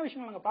ஆல்ரெடி பண்ண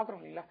விஷயங்கள் நாங்கள் பார்க்குறோம்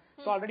இல்லைங்களா.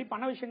 ஸோ ஆல்ரெடி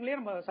பண்ண விஷயங்களே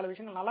நம்ம சில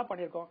விஷயங்கள் நல்லா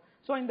பண்ணியிருக்கோம்.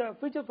 ஸோ இந்த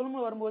ஃபியூச்சர் ஃபிலிம்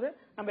வரும்போது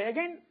நம்ம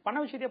எகைன் பண்ண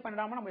விஷயத்தையே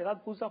பண்ணிடாம நம்ம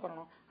ஏதாவது புதுசாக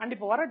பண்ணணும். அண்ட்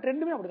இப்போ வர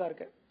ட்ரெண்டுமே அப்படிதான்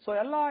இருக்கு. ஸோ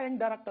எல்லா யங்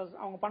டேரக்டர்ஸ்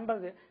அவங்க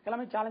பண்றது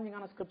எல்லாமே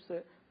சேலஞ்சிங்கான ஸ்கிரிப்ட்ஸ்,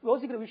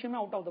 யோசிக்கிற விஷயமே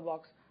out of the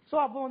box. So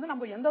அப்போ வந்து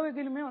நம்ம எந்த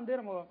வகையிலுமே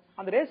வந்து நம்ம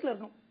அந்த ரேஸ்ல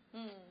இருக்கணும்.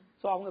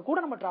 ஸோ அவங்க கூட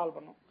நம்ம டிராவல்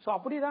பண்ணணும். ஸோ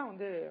அப்படிதான்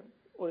வந்து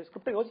ஒரு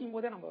ஸ்கிரிப்டை யோசிக்கும்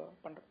போதே நம்ம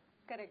பண்றோம்.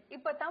 கரெக்ட்.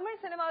 இப்ப தமிழ்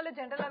சினிமாவில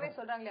ஜெனரலாவே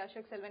சொல்றாங்களே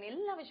அசோக் செல்வன்,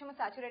 எல்லா விஷயமும்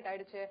சேச்சுரேட்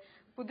ஆயிடுச்சு,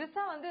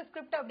 புதுசா வந்து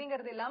ஸ்கிரிப்ட்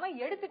அப்படிங்கறது இல்லாம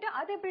எடுத்துட்டு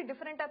அதை எப்படி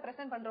டிஃபரெண்டா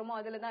பிரசன்ட் பண்றோமோ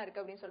அதுலதான்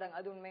இருக்கு அப்படின்னு சொல்றாங்க.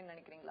 அது உண்மைன்னு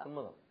நினைக்கிறீங்களா?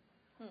 உண்மைதான்.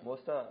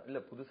 மோஸ்டா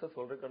இல்ல, புதுசா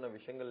சொல்றதுக்கான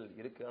விஷயங்கள்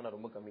இருக்கு, ஆனா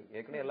ரொம்ப கம்மி.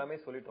 ஏற்கனவே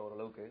எல்லாமே சொல்லிட்டோம்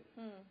ஓரளவுக்கு.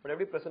 பட்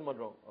எப்படி பிரசன்ட்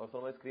பண்றோம், அவர்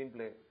சொன்ன மாதிரி ஸ்கிரீன்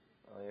பிளே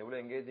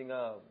எவ்வளவு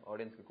எங்கேஜிங்கா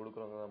ஆடியன்ஸ்க்கு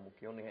கொடுக்குறவங்க தான்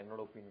முக்கியம்,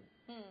 என்னோட ஒப்பீனியன்.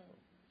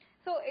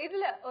 சோ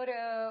இதுல ஒரு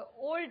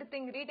ஓல்டு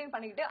திங் ரீடைன்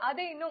பண்ணிட்டு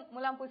அதை இன்னும்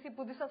முலாம் பூசி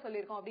புதுசா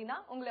சொல்லிருக்கோம் அப்படின்னா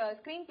உங்களை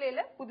ஸ்கிரீன்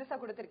பிளேல புதுசா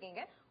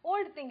கொடுத்திருக்கீங்க.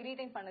 ஓல்டு திங்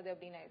ரீடைன் பண்ணது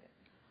அப்படின்னா இது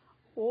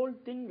ஓல்டு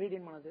திங்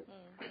ரீடைன் பண்ணது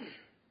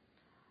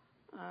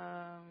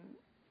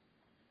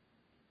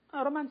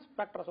ரொமான்ஸ்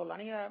ஃபேக்டர்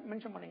சொல்லலாம். நீங்க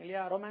மென்ஷன் பண்ணீங்க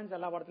இல்லையா, ரொமான்ஸ்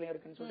எல்லா படத்துலயும்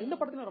இருக்குன்னு சொல்லி. இந்த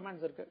படத்துலயும்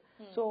ரொமான்ஸ் இருக்கு.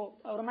 சோ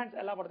ரொமான்ஸ்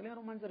எல்லா படத்துலயும்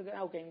ரொமான்ஸ் இருக்கு,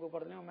 ஓகே எங்க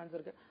படத்துலயும் ரொமான்ஸ்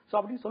இருக்கு சோ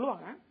அப்படின்னு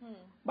சொல்லுவாங்க.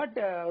 பட்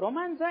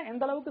ரொமான்ஸை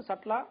எந்த அளவுக்கு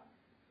சட்டலா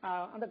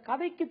அந்த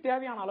கதைக்கு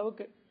தேவையான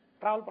அளவுக்கு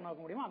டிராவல் பண்ண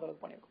முடியுமோ அந்த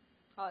அளவுக்கு பண்ணிருக்கோம்.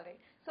 ஆல்ரைட்.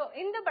 சோ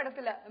இந்த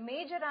படத்துல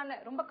மேஜரான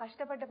ரொம்ப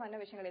கஷ்டப்பட்டு பண்ண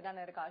விஷயங்கள்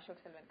ஏதான இருக்கா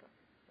அசோக் செல்வனுக்கு?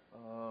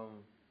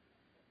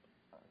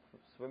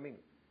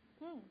 ஸ்விமிங்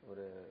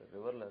ஒரு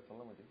ரிவர்ல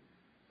சொல்ல முடியும்.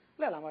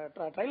 இல்ல நம்ம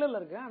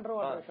ட்ரைலர்ல இருக்கு under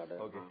water shot.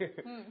 Okay.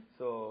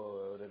 So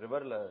ஒரு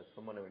ரிவர்ல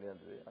ஸ்விம் பண்ண வேண்டியது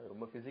இருந்தது. அது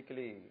ரொம்ப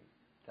பிசிக்கலி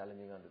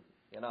சேலஞ்சிங்கா இருந்தது.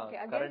 ஏன்னா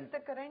கரண்ட்,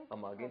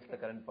 ஆமா அகைன்ஸ்ட்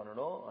தி கரண்ட்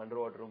பண்ணனும்,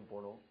 அண்டர் வாட்டரும்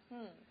போணும்.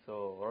 சோ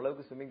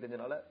ஓரளவுக்கு ஸ்விமிங்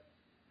தெரிஞ்சனால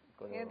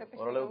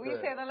ஓரளவுக்கு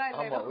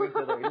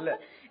இல்ல.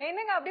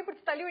 என்னங்க அப்படியே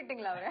பிடிச்சி தள்ளி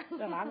விட்டீங்களா அவரை?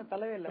 நாங்க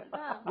தள்ளவே இல்ல,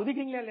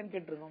 குதிக்கீங்களா இல்லன்னு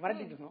கேட்டிருக்கோம்,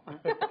 மிரட்டிட்டு இருக்கோம்.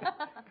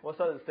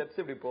 மோஸ்டா ஸ்டெப்ஸ்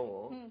இப்படி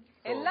போவோம்.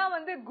 எல்லாம்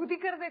வந்து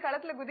குதிக்கிறது,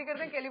 களத்துல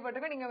குதிக்கிறதே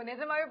கேள்விப்பட்டிருக்கோம். நீங்க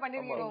நிஜமாவே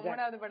பண்ணிருக்கீங்க.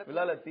 3வது படத்துல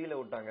விழால தீல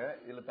விட்டாங்க,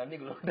 இதுல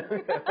தண்ணிக்குள்ள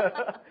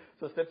விட்டாங்க.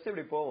 சோ ஸ்டெப்ஸ்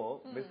இப்படி போவோம்,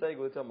 மிஸ் ஆகி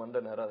குதிச்சா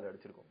மண்டை நேரா அதுல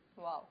அடிச்சிருக்கோம்.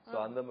 சோ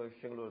அந்த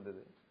விஷயங்களும்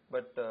இருந்தது.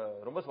 பட்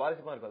ரொம்ப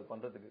சுவாரஸ்யமா இருக்கும் அது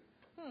பண்றதுக்கு.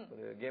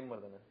 ஒரு கேம்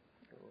மாதிரி தானே.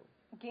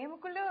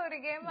 கேமுக்குள்ள ஒரு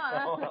கேமா?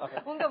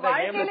 உங்க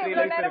வாழ்க்கையில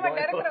இவ்வளவு நேரமா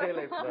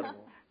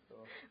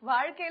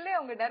வாழ்க்கையில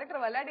உங்க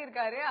டைரக்டர் விளையாடி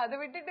இருக்காரு, அதை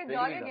விட்டுட்டு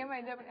ஜாலியா கேம்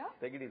என்ஜாய் பண்ணி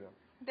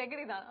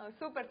தெகிடி தான்.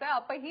 Super sir.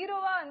 அப்ப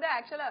ஹீரோவா வந்து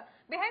ஆக்சுவலா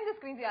பிஹைண்ட் தி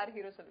ஸ்கிரீன்ஸ் யார்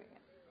ஹீரோ சொல்வீங்க?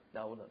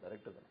 நான் தான்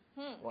டைரக்டர் தான்.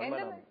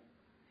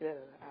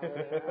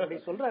 அப்படி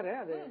சொல்றாரு.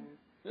 அது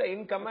இல்ல,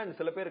 இன் கமாண்ட்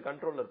சில பேர்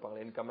கண்ட்ரோல்ல இருப்பாங்க.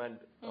 இன்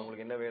கமாண்ட்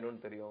அவங்களுக்கு என்ன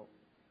வேணும்னு தெரியும்.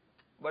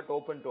 But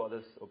open to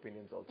others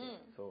opinions also.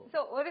 So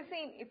ஒரு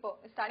சீன் இப்போ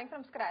ஸ்டார்டிங்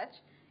ஃப்ரம் ஸ்கிராச்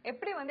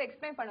எப்படி வந்து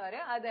எக்ஸ்பிளைன் பண்ணுவாரு,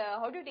 அத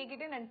how to take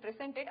it in and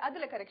present it,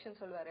 அதுல கரெக்ஷன்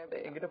சொல்வாரு.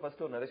 என்கிட்ட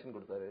ஃபர்ஸ்ட் ஒரு நரேஷன்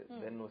கொடுத்தாரு,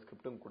 தென் ஒரு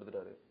ஸ்கிரிப்டும்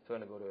கொடுத்துட்டாரு. சோ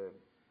எனக்கு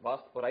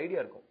ஒரு ஐடியா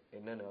இருக்கும்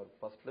என்னன்னு.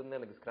 ஃபர்ஸ்ட்ல இருந்து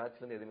எனக்கு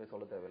ஸ்கிராச்ல இருந்து எதுவுமே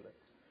சொல்ல தேவையில்லை.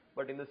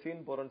 பட் இந்த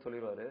சீன் போறேன்னு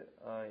சொல்லிடுவாரு,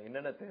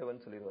 என்னென்ன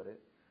தேவைன்னு சொல்லிடுவாரு.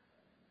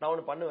 நான்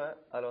ஒண்ணு பண்ணுவேன்,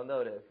 அதுல வந்து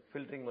அவரு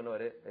ஃபில்டரிங்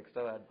பண்ணுவாரு,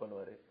 எக்ஸ்ட்ரா ஆட்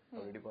பண்ணுவாரு,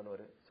 ரெடி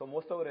பண்ணுவாரு. சோ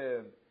மோஸ்டா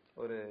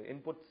ஒரு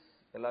இன்புட்ஸ்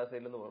எல்லா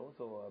சைட்ல இருந்து வரும்.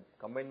 ஸோ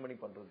கம்பைன் பண்ணி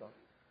பண்றதுதான்.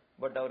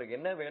 பட் அவருக்கு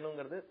என்ன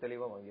வேணுங்கிறது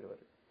தெளிவா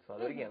வாங்கிடுவாரு. ஸோ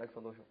அது வரைக்கும் எனக்கு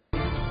சந்தோஷம்.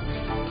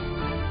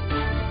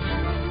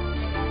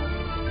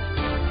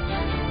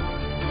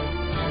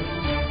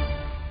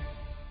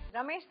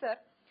 ரமேஷ்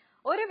சார்,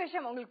 ஒரு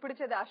விஷயம் உங்களுக்கு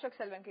பிடிச்சது அசோக்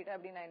செல்வன் கிட்ட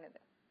அப்படின்னா என்னது?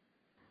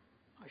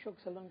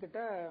 அசோக் செல்வன் கிட்ட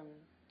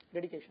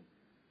டெடிகேஷன்.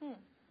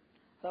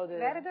 அதாவது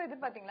வேற எதுவும்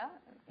எதிர்பார்த்தீங்களா?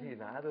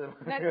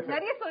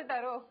 நிறைய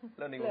சொல்லிட்டாரோ?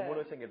 இல்ல நீங்க 3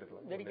 வருஷம்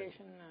கேட்டுக்கலாம்.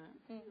 டெடிகேஷன்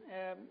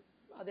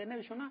அது என்ன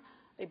விஷயம்னா,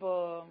 இப்போ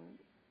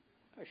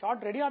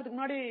ஷார்ட் ரெடி ஆகிறதுக்கு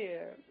முன்னாடி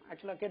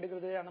ஆக்சுவலா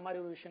கேட்டுக்கிறது அந்த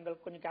மாதிரி ஒரு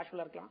விஷயங்கள் கொஞ்சம்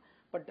கேஷுவலா இருக்கலாம்.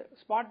 பட்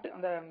ஸ்பாட்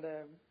அந்த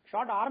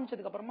ஷார்ட்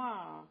ஆரம்பிச்சதுக்கு அப்புறமா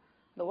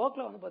அந்த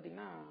ஒர்க்ல வந்து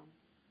பாத்தீங்கன்னா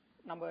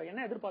நம்ம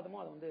என்ன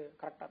எதிர்பார்த்தோமோ அது வந்து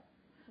கரெக்டா இருக்கும்.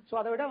 ஸோ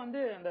அதை விட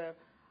வந்து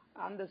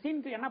அந்த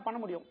சீனுக்கு என்ன பண்ண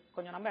முடியும்,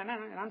 கொஞ்சம் நம்ம என்ன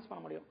என்ஹான்ஸ்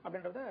பண்ண முடியும்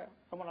அப்படின்றத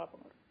ரொம்ப நல்லா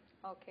பண்ணுவார்.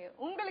 ஓகே,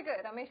 உங்களுக்கு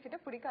ரமேஷ் கிட்ட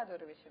பிடிக்காத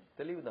ஒரு விஷயம்?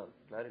 தெளிவுதான்,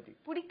 கிளாரிட்டி.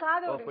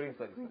 பிடிக்காத ஒரு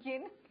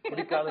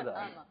பிடிக்காததா?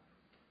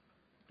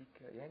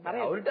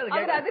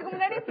 அதுக்கு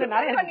முன்னாடி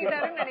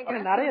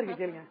நிறைய இருக்கு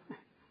கேளுங்க.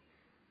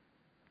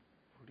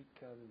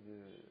 பிடிக்காதது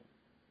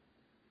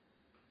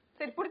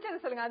சரி,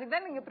 பிடிச்சது சொல்லுங்க. அதுக்கு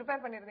தான் நீங்க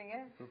ப்ரிப்பேர் பண்ணிருந்தீங்க.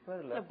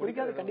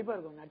 பிடிக்காது கண்டிப்பா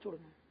இருக்கும், நச்சு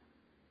விடுங்க.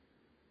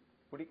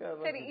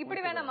 சரி,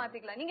 இப்படி வேணா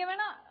மாத்திக்கலாம். நீங்க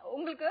வேணா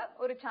உங்களுக்கு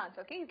ஒரு chance.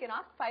 Okay, you can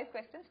ask 5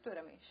 questions to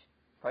Ramesh.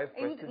 5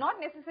 questions, not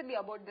necessarily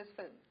about this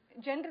film,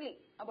 generally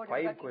about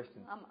 5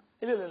 questions. ஆமா,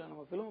 இல்ல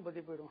நம்ம film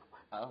பத்தி போய்டுவோம்.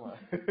 ஆமா,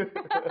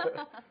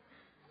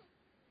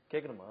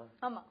 கேக்குறமா?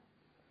 ஆமா,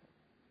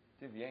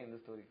 சரி, ஏன் இந்த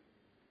ஸ்டோரி?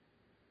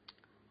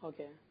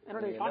 ஓகே,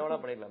 என்னோட என்ன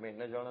வேணா பண்ணிக்கலாம்,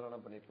 என்ன ஜானர்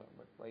வேணா பண்ணிக்கலாம்.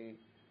 பட் why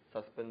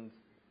suspense,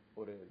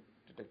 ஒரு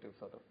டிடெக்டிவ்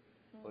சார்ட் ஆஃப்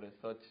ஒரு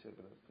சர்ச்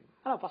இருக்குது.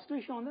 அதான் ஃபர்ஸ்ட்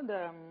விஷயம் வந்து இந்த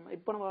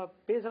இப்போ நம்ம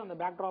பேசுற அந்த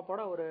பேக்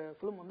ட்ராப்போட ஒரு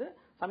ஃபிலிம் வந்து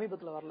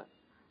சமீபத்தில் வரல.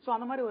 ஸோ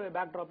அந்த மாதிரி ஒரு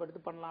பேக் ட்ராப்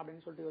எடுத்து பண்ணலாம்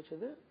அப்படின்னு சொல்லிட்டு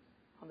யோசிச்சது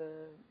அந்த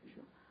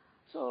விஷயம்.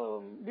 ஸோ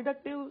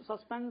டிடெக்டிவ்,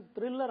 சஸ்பென்ஸ்,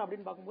 த்ரில்லர்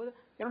அப்படின்னு பார்க்கும்போது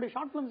என்னுடைய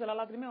ஷார்ட் ஃபிலிம்ஸ்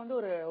எல்லாத்துலேயுமே வந்து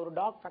ஒரு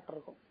டாக் ஃபேக்டர்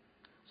இருக்கும்.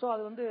 ஸோ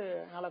அது வந்து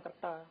என்னால்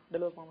கரெக்டாக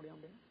டெலிவர் பண்ண முடியும்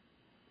அப்படின்னு.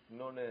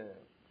 இன்னொன்று,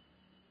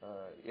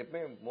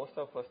 எப்பவுமே most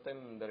of first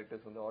time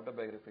directors வந்து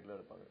ஆட்டோபயோகிராஃபிக்கில்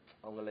இருப்பாங்க.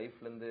 அவங்க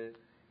லைஃப்லேருந்து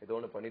ஏதோ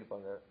ஒன்று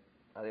பண்ணியிருப்பாங்க,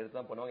 அதை எடுத்து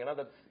தான் பண்ணுவாங்க. ஏன்னா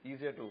தட்ஸ்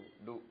ஈஸியர் டு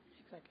டூ.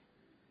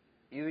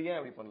 இது ஏன்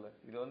அப்படி பண்ணல?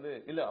 இது வந்து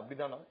இல்ல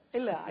அப்படிதானா?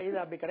 இல்ல, இது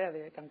அப்படி கிடையாது,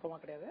 கன்ஃபார்மா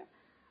கிடையாது.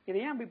 இது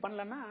ஏன் அப்படி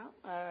பண்ணலன்னா,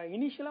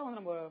 இனிஷியலா வந்து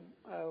நம்ம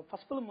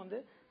ஃபர்ஸ்ட் ஃபிலிம் வந்து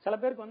சில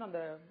பேருக்கு வந்து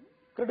அந்த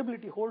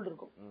கிரெடிபிலிட்டி ஹோல்டு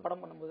இருக்கும்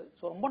படம் பண்ணும்போது.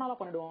 ஸோ ரொம்ப நாளா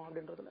பண்ணிடுவோம்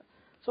அப்படின்றதுல.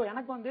 ஸோ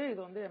எனக்கு வந்து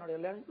இது வந்து என்னுடைய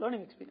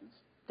லேர்னிங் எக்ஸ்பீரியன்ஸ்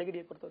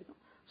தெகிடியை பொறுத்த வரைக்கும்.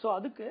 ஸோ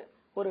அதுக்கு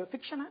ஒரு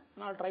ஃபிக்ஷனை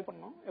நான் ட்ரை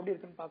பண்ணணும், எப்படி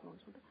இருக்குன்னு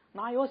பார்க்கணும்னு சொல்லிட்டு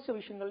நான் யோசிச்ச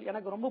விஷயங்கள்,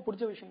 எனக்கு ரொம்ப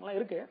பிடிச்ச விஷயங்கள்லாம்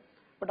இருக்கு.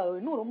 பட் அது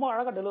இன்னும் ரொம்ப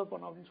அழகா டெலிவர்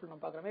பண்ணும் அப்படின்னு சொல்லி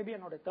நான் பாக்குறேன். மேபி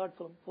என்னோட 3rd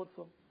ஃபிலிம் 4th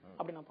ஃபிலிம்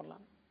அப்படி நான்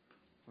பண்ணலாம்.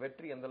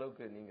 வெற்றி எந்த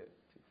அளவுக்கு? நீங்க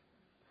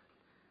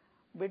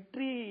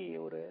வெற்றி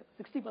ஒரு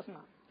 60%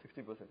 தான்.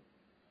 60%.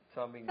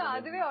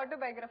 அதுவே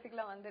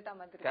ஆட்டோபயோகிராஃபிக்ல வந்துட்ட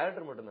மாதிரி.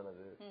 கேரக்டர் மட்டும் தான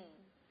அது?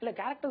 இல்ல,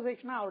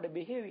 கேரக்டரைசேஷனா அவருடைய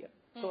பிஹேவியர்,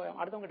 சோ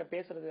அடுத்தவங்க கிட்ட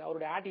பேசுறது,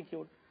 அவருடைய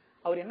ஆட்டிட்யூட்,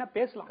 அவர் என்ன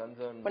பேசலாம்.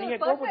 இப்ப நீங்க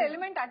பர்சனல்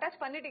எலிமெண்ட்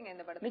அட்டாச் பண்ணிட்டீங்க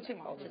இந்த படத்துல.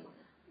 நிச்சயமா.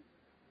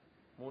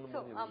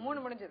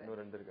 3 முடிஞ்சது.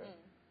 இன்னும் 2 இருக்கு.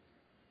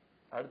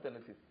 அடுத்து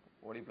என்ன cheese?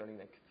 what are you planning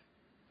next?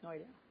 No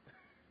idea.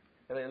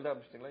 ஏதாவது எழுத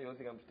ஆரம்பிச்சிட்டீங்களா,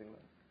 யோசிக்க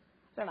ஆரம்பிச்சிட்டீங்களா?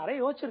 இல்ல, நிறைய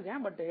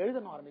யோசிச்சிருக்கேன், பட்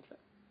எழுதணும் ஆரம்பிக்கல.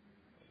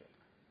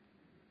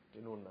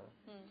 இன்னொன்னா,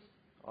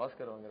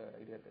 ஆஸ்கர் வாங்குற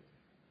ஐடியா இருக்கு?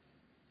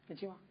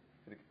 நிச்சயமா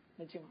இருக்கு.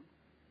 நிச்சயமா.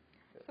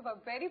 Super,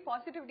 very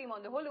positive team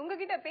on the whole.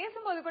 உங்ககிட்ட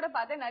பேசும்போது கூட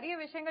பார்த்தேன், நிறைய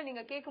விஷயங்கள்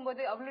நீங்க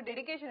கேட்கும்போது அவ்வளவு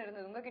டெடிகேஷன்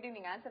இருந்தது. உங்ககிட்ட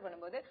நீங்க ஆன்சர்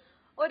பண்ணும்போது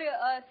ஒரு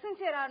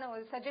சின்சியரான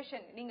ஒரு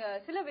சஜஷன், நீங்க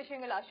சில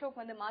விஷயங்கள்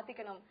அசோக் வந்து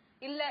மாத்திக்கணும்,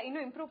 இல்ல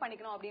இன்னும் இம்ப்ரூவ்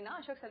பண்ணிக்கணும் அப்படின்னா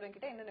அசோக் செல்வன்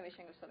கிட்ட என்னென்ன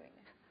விஷயங்கள்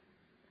சொல்லுவீங்க?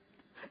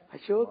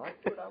 அசோக்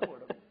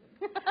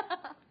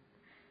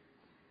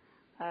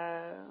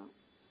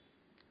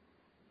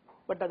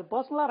பட் அது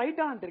பர்சனலா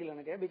ரைட்டானு தெரியல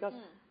எனக்கு. பிகாஸ்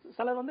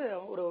சிலர் வந்து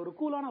ஒரு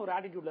கூலான ஒரு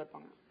ஆட்டிடியூட்ல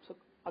இருப்பாங்க.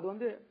 அது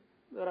வந்து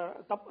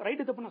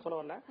ரைட்டு தப்பு நான் சொல்ல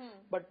வரல.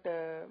 பட்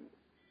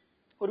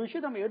ஒரு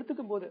விஷயத்தை நம்ம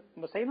எடுத்துக்கும் போது,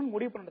 நம்ம செய்யணும்னு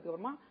முடிவு பண்ணதுக்கு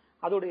அப்புறமா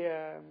அதோடைய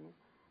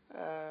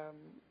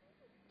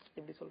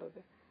எப்படி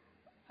சொல்றது,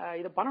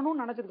 இதை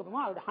பண்ணணும்னு நினைச்சதுக்கு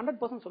அப்புறமா அதோட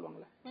 100%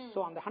 சொல்லுவாங்கல்ல. ஸோ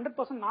அந்த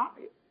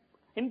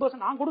 100%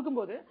 நான்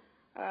கொடுக்கும்போது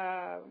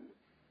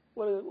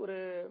ஒரு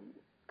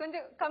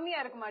கொஞ்சம் கம்மியா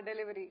இருக்குமா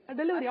டெலிவரி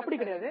அப்படி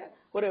கிடையாது.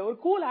 ஒரு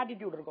கூல்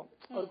ஆட்டிடியூட் இருக்கும்,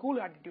 ஒரு கூல்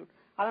ஆட்டிடியூட்.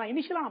 அதான்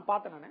இனிஷியலா நான்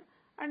பார்த்தேன் நானு.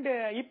 அண்ட்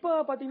இப்ப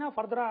பாத்தீங்கன்னா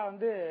ஃபர்தரா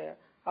வந்து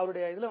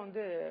அவருடைய இதுல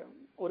வந்து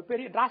ஒரு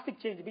பெரிய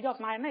டிராஸ்டிக் சேஞ்ச்.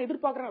 பிகாஸ் நான் என்ன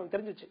எதிர்பார்க்கறேன் அவருக்கு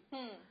தெரிஞ்சிச்சு.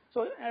 சோ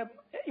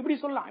இப்படி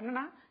சொல்லலாம்,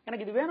 என்னன்னா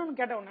எனக்கு இது வேணும்னு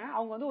கேட்ட உடனே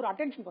அவங்க வந்து ஒரு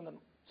அட்டென்ஷன்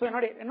வந்துடணும். சோ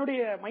என்னுடைய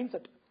மைண்ட்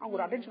செட், அவங்க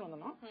ஒரு அட்டென்ஷன்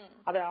வந்துடணும்,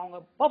 அதை அவங்க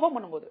பெர்ஃபார்ம்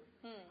பண்ணும்போது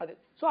அது.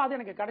 சோ அது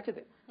எனக்கு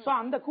கிடைச்சது. சோ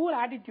அந்த கூல்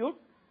ஆட்டிடியூட்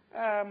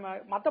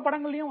மத்த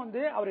படங்கள்லயும்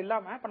வந்து அவர்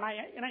இல்லாம, இப்ப நான்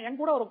என்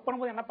கூட ஒர்க்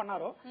பண்ணும்போது என்ன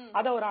பண்ணாரோ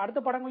அதை ஒரு அடுத்த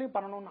படங்களையும்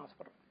பண்ணணும்னு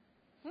ஆசைப்படுறேன்.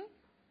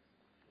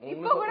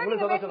 இப்ப கூட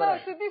நீங்க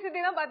சுத்தி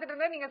தான் பாத்துட்டு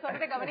இருந்தா, நீங்க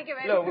சொல்றதை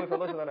கவனிக்கவே இல்ல. உங்களுக்கு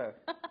சந்தோஷம் தானே?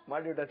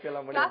 மாட்டி டச்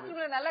எல்லாம் பண்ணி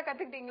கிளாஸ்ரூம்ல நல்லா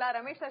கத்துக்கிட்டீங்களா?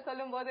 ரமேஷ் சார்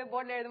சொல்லும்போது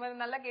போர்ட்ல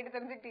எழுதும்போது நல்லா கேட்டு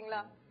தெரிஞ்சுக்கிட்டீங்களா?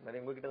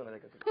 நிறைய உங்ககிட்ட தான்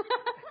நிறைய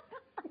கத்துக்கிட்டேன்.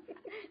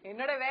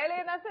 என்னோட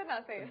வேலையை தான் சார்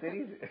நான் செய்யறேன்.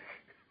 தெரியுது.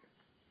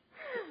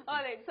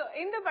 ஆல்ரைட். சோ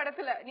இந்த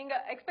படத்துல நீங்க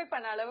எக்ஸ்பெக்ட்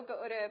பண்ண அளவுக்கு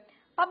ஒரு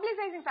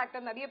பப்ளிசைசிங்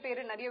ஃபேக்டர் நிறைய பேர்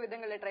நிறைய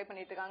விதங்கள்ல ட்ரை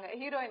பண்ணிட்டு இருக்காங்க.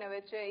 ஹீரோயினை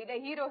வச்சு இல்ல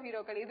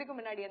ஹீரோக்கள் இதுக்கு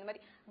முன்னாடி அந்த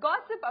மாதிரி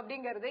காசிப்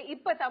அப்படிங்கிறது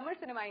இப்ப தமிழ்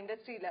சினிமா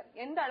இண்டஸ்ட்ரியில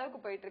எந்த அளவுக்கு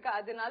போயிட்டு இருக்கு,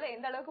 அதனால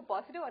எந்த அளவுக்கு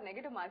பாசிட்டிவ் ஒரு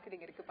நெகட்டிவ்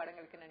மார்க்கெட்டிங் இருக்கு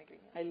படங்களுக்கு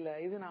நினைக்கிறீங்க? இல்ல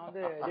இது நான்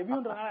வந்து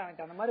டெபியூன்றனால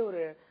எனக்கு அந்த மாதிரி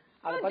ஒரு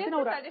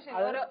ஒரு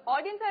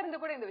ஆடியன்ஸா இருந்து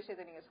கூட இந்த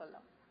விஷயத்தை நீங்க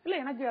சொல்லலாம். இல்ல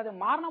எனக்கு அது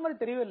மாறின மாதிரி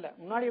தெரியவே இல்லை.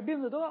 முன்னாடி எப்படி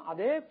இருந்ததோ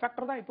அதே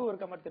ஃபேக்டர் தான் இப்போ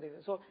இருக்க மாதிரி தெரியுது.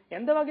 சோ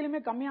எந்த வகையிலுமே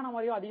கம்மியான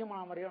மாதிரியோ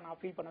அதிகமான மாதிரியோ நான்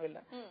ஃபீல் பண்ணவே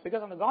இல்லை.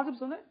 பிகாஸ் அந்த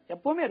காசிப்ஸ் வந்து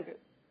எப்பவுமே இருக்கு.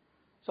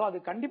 சோ அது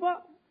கண்டிப்பா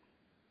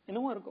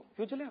இன்னமும் இருக்கும்,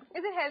 ஃபியூச்சர்லயும்.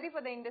 Is it healthy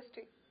for the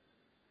industry?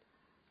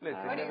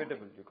 It's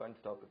inevitable, you can't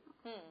stop it.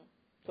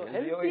 So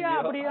ஹெல்த்தியா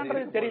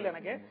அப்படின்றது தெரியல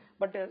எனக்கு.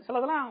 பட்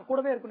சிலதெல்லாம்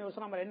கூடவே இருக்குன்னு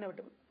யோசனை நம்ம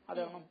inevitable.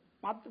 அதை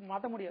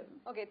மாத்த முடியாது.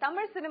 ஓகே,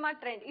 தமிழ் சினிமா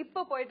ட்ரெண்ட்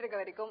இப்போ போயிட்டு இருக்க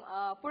வரைக்கும்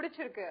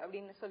பிடிச்சிருக்கு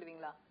அப்படின்னு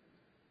சொல்லுவீங்களா?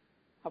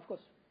 ஆஃப்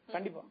கோர்ஸ்,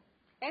 கண்டிப்பா.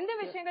 எந்த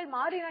விஷயங்கள்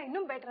மாறினா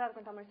இன்னும் பெட்டரா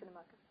இருக்கும் தமிழ்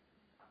சினிமாக்கு?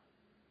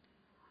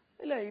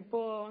 இல்ல இப்போ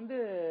வந்து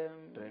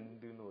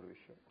ட்ரெண்ட்னு ஒரு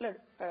விஷயம் இல்ல,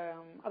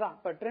 அதான்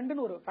இப்ப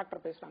ட்ரெண்ட்னு ஒரு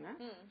ஃபேக்டர் பேசுறாங்க.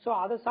 சோ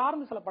அதை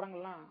சார்ந்து சில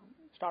படங்கள்லாம்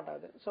ஸ்டார்ட்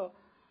ஆகுது. சோ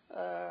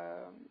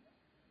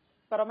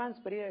இப்ப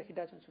ரொமான்ஸ் பெரிய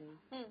ஹிட் ஆச்சுன்னு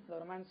சொன்னா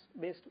ரொமான்ஸ்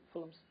பேஸ்ட்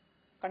ஃபிலிம்ஸ்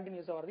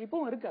கண்டினியூஸா வருது,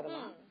 இப்பவும் இருக்கு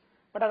அதெல்லாம்.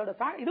 பட் அதோட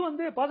இது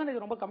வந்து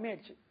பெர்சன்டேஜ் ரொம்ப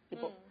கம்மியாயிடுச்சு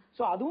இப்போ.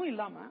 சோ அதுவும்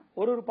இல்லாம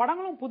ஒரு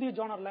படங்களும் புதிய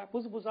ஜானர்ல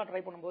புதுசா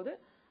ட்ரை பண்ணும்போது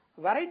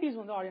வெரைட்டிஸ்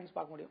வந்து ஆடியன்ஸ்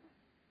பார்க்க முடியும்.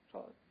 சோ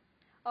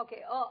ஓகே,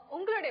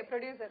 உங்களுடைய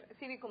ப்ரொடியூசர்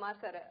சிவி குமார்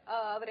சார்,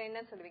 அவர்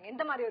என்ன சொல்லுவீங்க?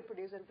 எந்த மாதிரி ஒரு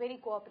ப்ரொடியூசர்? வெரி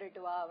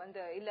கோஆபரேட்டிவா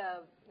வந்து இல்ல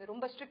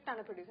ரொம்ப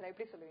ஸ்ட்ரிக்டான ப்ரொடியூசர்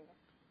எப்படி சொல்லுவீங்க?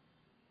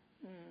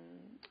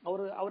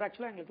 அவர்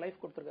ஆக்சுவலா எங்களுக்கு லைஃப்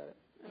கொடுத்துருக்காரு,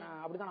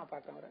 அப்படிதான் நான்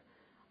பாக்குறேன் அவரை.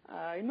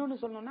 இன்னொன்னு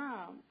சொல்லணும்னா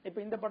இப்ப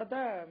இந்த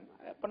படத்தை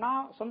இப்ப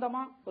நான்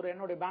சொந்தமா ஒரு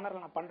என்னுடைய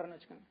பேனர்ல நான் பண்றேன்னு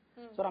வச்சுக்கோங்க.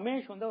 சோ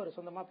ரமேஷ் வந்து அவர்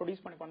சொந்தமா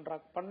ப்ரொடியூஸ்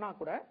பண்ணா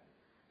கூட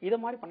இத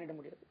மாதிரி பண்ணிட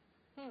முடியாது.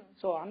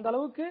 சோ அந்த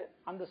அளவுக்கு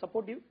அந்த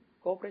சப்போர்ட்டிவ்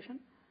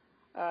கோஆபரேஷன்.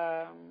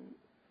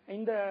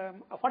 இந்த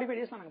 45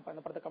 டேஸ்ல நாங்க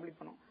இந்த படத்தை கம்ப்ளீட்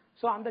பண்ணோம்.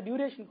 சோ அந்த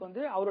டியூரேஷனுக்கு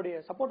வந்து அவருடைய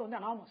சப்போர்ட் வந்து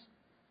அனாமஸ்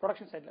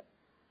ப்ரொடக்ஷன் சைட்ல.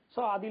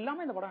 சோ அது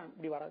இல்லாம இந்த படம்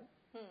இப்படி வராது.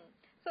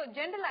 சோ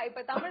ஜெனரலா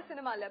இப்ப தமிழ்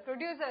சினிமால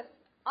ப்ரொடியூசர்ஸ்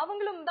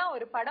அவங்களும் தான்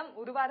ஒரு படம்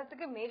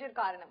உருவாறதுக்கு மேஜர்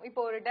காரணம்.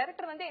 இப்போ ஒரு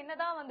டைரக்டர் வந்து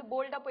என்னதான் வந்து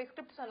போல்டா போய்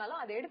ஸ்கிரிப்ட்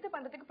சொன்னாலும் அதை எடுத்து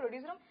பண்றதுக்கு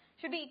ப்ரொடியூசரும்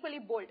ஷுட் பி ஈக்குவலி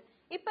போல்ட்.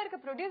 இப்ப இருக்க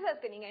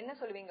ப்ரொடியூசர்ஸ்க்கு நீங்க என்ன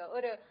சொல்லுவீங்க?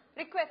 ஒரு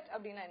ரிக்வெஸ்ட்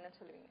அப்படின்னா என்ன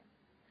சொல்லுவீங்க?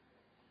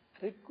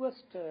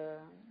 ரிக்வெஸ்ட்,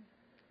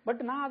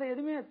 பட் நான் அதை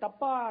எதுவுமே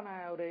தப்பான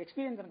ஒரு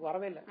எக்ஸ்பீரியன்ஸ் எனக்கு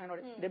வரவே இல்லை.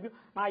 என்னோட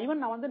டெபியூ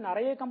நான் வந்து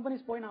நிறைய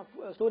கம்பெனிஸ் போய் நான்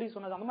ஸ்டோரி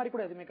சொன்னது அந்த மாதிரி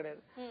கூட எதுவுமே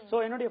கிடையாது. சோ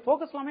என்னுடைய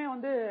ஃபோக்கஸ் எல்லாமே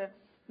வந்து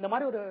இந்த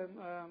மாதிரி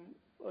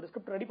ஒரு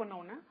ஸ்கிரிப்ட் ரெடி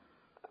பண்ண உடனே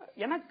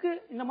எனக்கு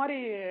இந்த மாதிரி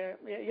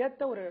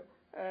ஏத்த ஒரு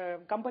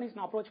கம்பெனிஸ்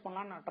நான் அப்ரோச்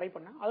பண்ணலாம்னு நான் ட்ரை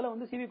பண்ணேன். அதுல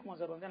வந்து சிவி குமார்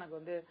சார் வந்து எனக்கு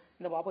வந்து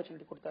இந்த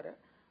ஆப்பர்ச்சுனிட்டி கொடுத்தாரு.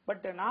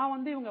 பட் நான்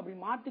வந்து இவங்க அப்படி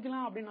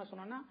மாத்திக்கலாம் அப்படின்னு நான்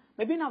சொன்னேன்னா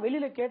மேபி நான்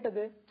வெளியில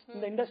கேட்டது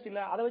இந்த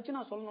இண்டஸ்ட்ரியில அதை வச்சு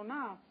நான் சொல்லணும்னா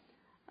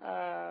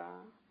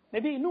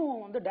மேபி இன்னும்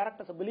வந்து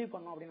டைரக்டர்ஸ் பிலீவ்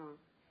பண்ணணும் அப்படின்னு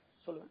நான்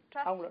சொல்லுவேன்.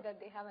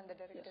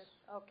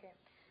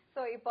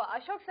 சோ இப்போ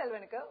அசோக்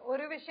செல்வனுக்கு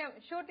ஒரு விஷயம்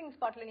ஷூட்டிங்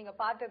ஸ்பாட்ல நீங்க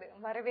பார்த்தது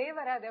வரவே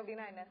வராது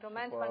அப்படின்னா என்ன?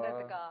 ரொமான்ஸ்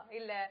பண்றதுக்கா,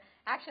 இல்ல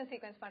ஆக்ஷன்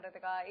சீக்வென்ஸ்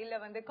பண்றதுக்கா, இல்ல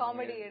வந்து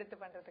காமெடி எடுத்து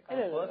பண்றதுக்கா?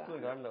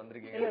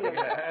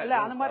 இல்ல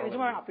அந்த மாதிரி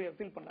நிஜமா நான்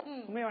ஃபீல் பண்ணல,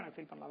 உண்மையா நான்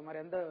ஃபீல் பண்ணல. அந்த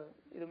மாதிரி எந்த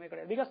இதுவுமே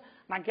கிடையாது. பிகாஸ்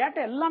நான்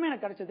கேட்ட எல்லாமே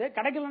எனக்கு கிடைச்சது.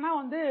 கிடைக்கலன்னா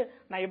வந்து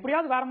நான்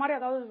எப்படியாவது வேற மாதிரி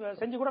ஏதாவது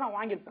செஞ்சு கூட நான்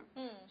வாங்கியிருப்பேன்.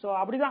 சோ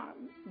அப்படிதான்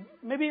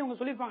மேபி இவங்க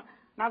சொல்லியிருப்பாங்க.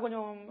 நான்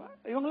கொஞ்சம்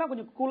இவங்கலாம்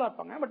கொஞ்சம் கூலா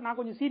இருப்பாங்க, பட் நான்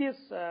கொஞ்சம்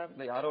சீரியஸ்.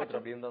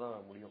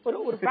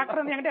 ஒரு ஃபேக்டர்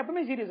வந்து என்கிட்ட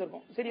எப்பவுமே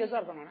சீரியஸா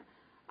இருப்பேன் நான்.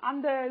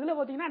 அந்த இதுல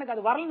பாத்தீங்கன்னா எனக்கு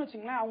அது வரலன்னு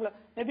வச்சுங்களேன், அவங்க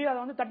மேபி அதை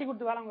வந்து தட்டி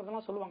கொடுத்து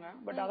வேலைங்கிறதெல்லாம் சொல்லுவாங்க.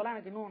 பட் அதெல்லாம்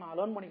எனக்கு இன்னும் நான்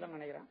லேர்ன் பண்ணிக்கலாம்னு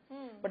நினைக்கிறேன்.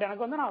 பட்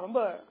எனக்கு வந்து நான்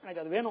ரொம்ப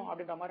எனக்கு அது வேணும்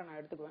அப்படின்ற மாதிரி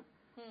நான் எடுத்துக்குவேன்.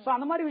 சோ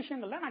அந்த மாதிரி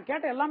விஷயங்கள்ல நான்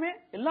கேட்ட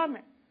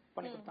எல்லாமே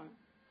பண்ணி கொடுத்தாங்க.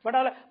 பட்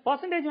அதுல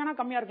பெர்சன்டேஜ் வேணா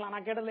கம்மியா இருக்கலாம்.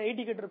 நான் கேட்டதுல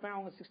 80 கேட்டிருப்பேன்,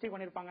 அவங்க 60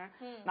 பண்ணிருப்பாங்க.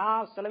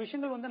 நான் சில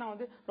விஷயங்கள் வந்து நான்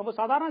வந்து ரொம்ப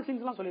சாதாரண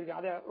சீன்ஸ் எல்லாம் சொல்லியிருக்கேன்,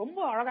 அதை ரொம்ப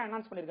அழகா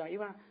என்ஹான்ஸ் பண்ணிருக்காங்க.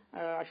 ஈவன்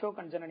அசோக்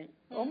அண்ட் ஜனனி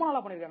ரொம்ப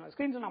நாளா பண்ணிருக்காங்க.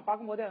 ஸ்கிரீன்ஸ் நான்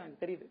பார்க்கும்போதே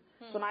எனக்கு தெரியுது.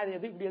 சோ நான்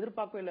இது இப்படி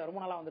எதிர்பார்க்கவே இல்லை,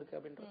 ரொம்ப நாளா வந்திருக்கு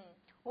அப்படின்றது.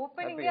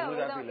 ஓப்பனிங்கே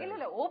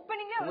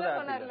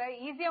சொன்னார்ல,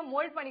 ஈஸியா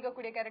மோல்ட்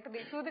பண்ணிக்கக்கூடிய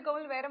கேரக்டர்.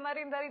 சூதுகவுல் வேற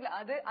மாதிரி இருந்தாரு, இல்ல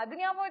அது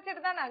ஞாபகம்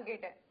வச்சுட்டு தான் நான்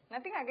கேட்டேன்.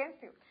 Nothing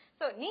against you.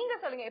 சோ நீங்க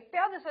சொல்லுங்க,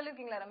 எப்பயாவது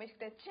சொல்லிருக்கீங்களா ரமேஷ்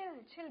கிட்ட,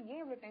 சில்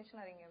ஏன் இவ்வளவு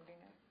டென்ஷன் ஆறீங்க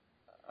அப்படின்னு?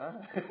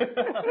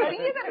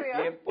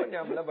 எப்போ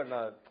ஞாபகம் பண்ணா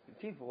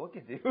சீஃப் ஓகே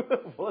சீஃப்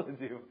போது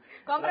சீஃப்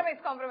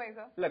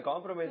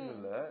காம்ப்ரமைஸ்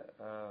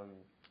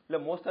இல்ல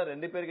மோஸ்டா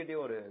ரெண்டு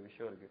பேர்கிட்டயும் ஒரு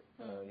விஷயம் இருக்கு.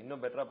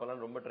 இன்னும் பெட்டரா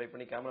பண்ணலாம் ரொம்ப ட்ரை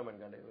பண்ணி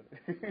கேமராமேன் காண்டே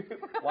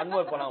ஒன்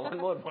மோர்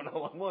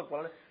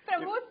பண்ணலாம்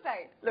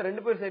இல்ல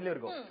ரெண்டு பேர் சைட்லயும்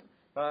இருக்கும்.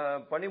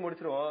 பண்ணி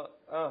முடிச்சிருவோம்.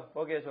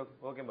 ஓகே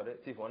அசோக் ஓகே பாரு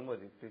chief one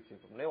more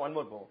chief one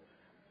more போவோம்.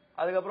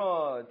 அதுக்கப்புறம்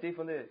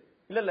சீஃப் வந்து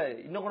இல்ல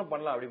இன்னும் கூட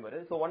பண்ணலாம் அப்படிம்பாரு.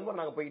 சோ ஒன் மோர்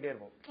நாங்க போய்கிட்டே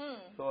இருப்போம்.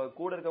 சோ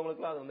கூட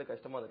இருக்கவங்களுக்கு அது வந்து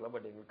கஷ்டமா இருக்கலாம்,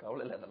 பட் எங்களுக்கு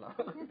கவலை இல்ல அதெல்லாம்.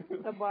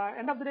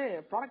 End of the day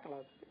product நல்லா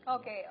இருக்கு.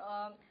 Okay,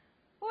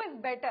 who is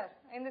better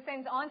in the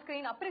sense on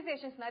screen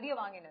appreciations நிறைய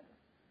வாங்கினது,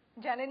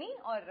 ஜனனி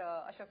ஆர்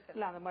அசோக் செல்வன்?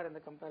 இல்ல அந்த மாதிரி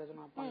இந்த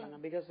கம்பேரிசன் பண்ணலாங்க.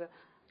 பிகாஸ்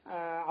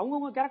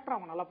அவங்கவுங்க கேரக்டர்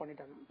அவங்க நல்லா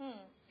பண்ணிட்டாங்க.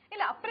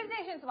 இல்ல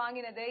அப்ரிசியேஷன்ஸ்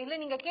வாங்கினது இல்ல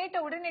நீங்க கேட்ட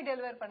உடனே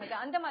டெலிவர் பண்ணது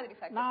அந்த மாதிரி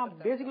ஃபேக்டர்? நான்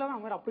பேசிக்கலா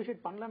அந்த மாதிரி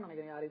அப்ரிஷியேட் பண்ணலன்னு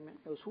நினைக்கிறேன் யாரையுமே.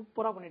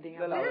 சூப்பரா பண்ணிட்டீங்க.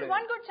 This is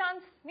one good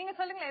chance. நீங்க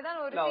சொல்லுங்க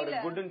ஏதாவது ஒரு இல்ல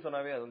ஒரு குட்னு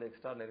சொன்னாவே அது வந்து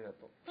எக்ஸ்ட்ராடனரி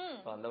அர்த்தம்.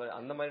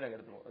 அந்த மாதிரி நாங்க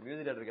எடுத்துவோம்.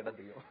 மியூசிக் டைரக்டர் கேட்டா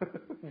தெரியும்.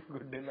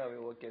 குட்னாவே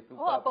ஓகே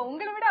சூப்பர். ஓ அப்ப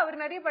உங்களை விட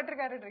அவர் நிறைய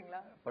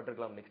பட்டிருக்காருன்றீங்களா?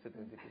 பட்டிருக்கலாம் நெக்ஸ்ட்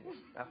தெரிஞ்சுக்கீங்க.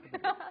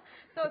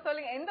 சோ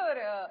சொல்லுங்க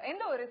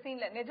எந்த ஒரு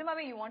சீன்ல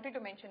நிஜமாவே you wanted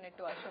to mention it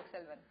to Ashok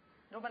Selvan?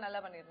 ரொம்ப நல்லா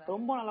பண்ணிருக்காரு.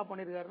 ரொம்ப நல்லா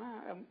பண்ணிருக்காருன்னா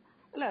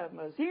இல்ல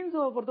சீன்ஸ்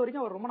பொறுத்த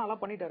வரைக்கும் அவர் ரொம்ப நல்லா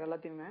பண்ணிட்டாரு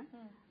எல்லாத்தையுமே.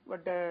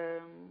 பட்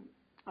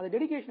அது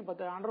டெடிகேஷன்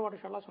பார்த்து அண்டர்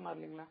வாட்டர் ஷாட்லாம் சொன்னார்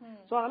இல்லைங்களா.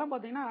 ஸோ அதெல்லாம்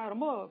பார்த்தீங்கன்னா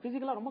ரொம்ப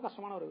பிசிக்கலா ரொம்ப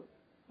கஷ்டமான ஒரு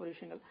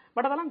விஷயங்கள்.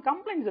 பட் அதெல்லாம்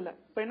கம்ப்ளைண்ட்ஸ் இல்லை.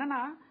 இப்போ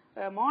என்னன்னா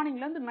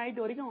மார்னிங்ல இருந்து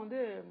நைட் வரைக்கும்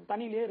வந்து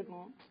தண்ணியிலேயே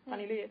இருக்கணும்,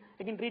 தண்ணியிலேயே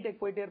எகின்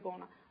ரீடேக் போயிட்டே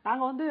இருப்போம்.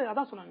 நாங்க வந்து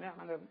அதான் சொன்னாங்க,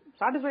 நாங்க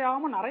சாட்டிஸ்ஃபை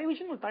ஆகாம நிறைய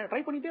விஷயங்கள்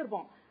ட்ரை பண்ணிட்டே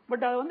இருப்போம்.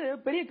 பட் அது வந்து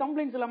பெரிய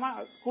கம்ப்ளைண்ட்ஸ் இல்லாம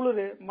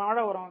குளிர்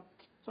மழை வரும்,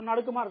 ஸோ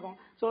நடுக்கமா இருக்கும்,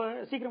 ஸோ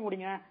சீக்கிரம்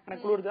முடிங்க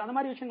எனக்கு குளிருது, அந்த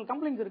மாதிரி விஷயங்கள்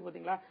கம்ப்ளைண்ட்ஸ் இருக்கு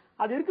பாத்தீங்களா.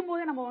 அது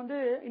இருக்கும்போதே நம்ம வந்து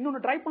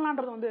இன்னொன்னு ட்ரை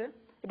பண்ணலான்றது வந்து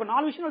இப்ப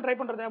 4 விஷயங்கள் ட்ரை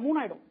பண்றத 3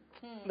 ஆயிடும்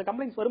இந்த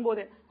கம்ப்ளைண்ட்ஸ்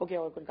வரும்போதே. ஓகே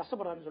அவர் கொஞ்சம்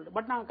கஷ்டப்படுறாருன்னு சொல்லிட்டு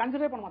பட் நாங்க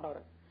கன்சிடர் பண்ண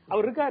மாட்டோம்.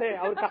 அவர் இருக்காரு,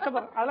 அவர்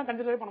கஷ்டப்படுற அதெல்லாம்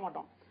கன்சிடர் பண்ண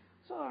மாட்டோம்.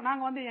 ஸோ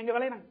நாங்க வந்து எங்க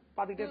வேலையை நாங்க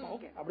பாத்துக்கிட்டே இருப்போம்.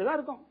 ஓகே அப்படிதான்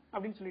இருக்கும்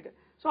அப்படின்னு சொல்லிட்டு.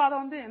 ஸோ அதை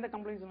வந்து எந்த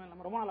கம்ப்ளைண்ட்ஸுமே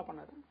இல்லாம ரொம்ப நல்லா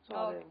பண்ணாரு. ஸோ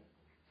அது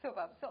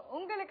சூப்பர். சோ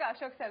உங்களுக்கு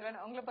அசோக் செல்வன்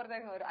உங்களை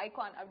பொறுத்தவரைக்கும் ஒரு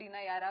ஐகான்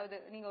அப்படின்னா யாராவது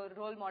நீங்க ஒரு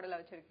ரோல் மாடலா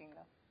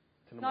வச்சிருக்கீங்களா?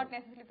 Not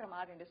necessarily from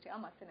R industry.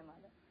 ஆமா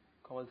சினிமால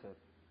கமல் சார்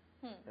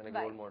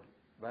எனக்கு ரோல் மாடல்.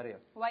 வேறயா?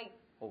 வை?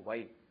 ஓ வை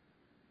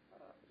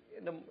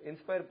என்ன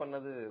இன்ஸ்பயர்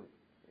பண்ணது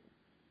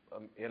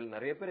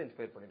நிறைய பேர்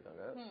இன்ஸ்பயர்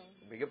பண்ணிருக்காங்க.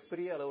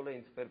 மிகப்பெரிய அளவுல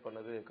இன்ஸ்பயர்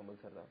பண்ணது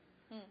கமல் சார் தான்.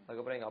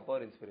 அதுக்கப்புறம் எங்க அப்பா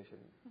ஒரு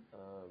இன்ஸ்பிரேஷன்,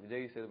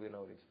 விஜய் சேதுபதி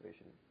ஒரு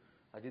இன்ஸ்பிரேஷன்,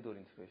 அஜித் ஒரு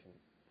இன்ஸ்பிரேஷன்.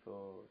 ஸோ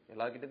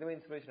எல்லார்கிட்டயுமே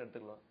இன்ஸ்பிரேஷன்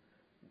எடுத்துக்கலாம்.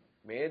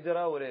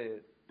 மேஜரா ஒரு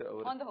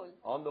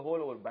ஆன் த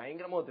ஹோல் ஒரு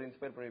பயங்கரமா ஒரு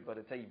இன்ஸ்பயர்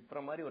பண்ணிருப்பாரு. சரி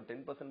இப்ப மாதிரி ஒரு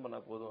 10% பண்ணா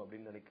போதும்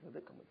அப்படின்னு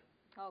நினைக்கிறது கமல் சார்.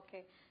 ஓகே.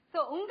 சோ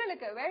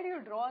உங்களுக்கு where do you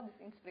draw this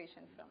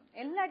inspiration from?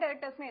 எல்லா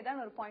டைரக்டர்ஸ்மே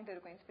ஏதாவது ஒரு பாயிண்ட்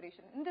இருக்கும்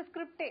இன்ஸ்பிரேஷன். இந்த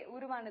ஸ்கிரிப்டே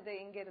உருவானது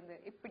எங்க இருந்து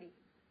எப்படி?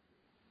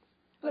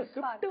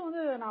 ஸ்கிரிப்ட்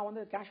வந்து நான்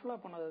வந்து கேஷுவலா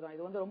பண்ணதுதான்.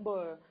 இது வந்து ரொம்ப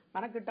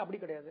மெனக்கிட்டு அப்படி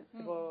கிடையாது.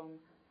 இப்போ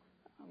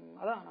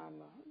அதான் நான்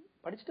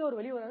படிச்சுட்டு ஒரு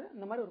வெளியே வராது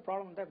இந்த மாதிரி ஒரு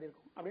ப்ராப்ளம் வந்து அப்படி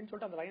இருக்கும் அப்படின்னு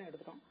சொல்லிட்டு அந்த லைனை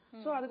எடுத்துட்டோம்.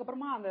 ஸோ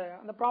அதுக்கப்புறமா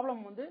அந்த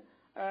ப்ராப்ளம் வந்து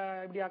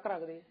இப்படி அக்கறை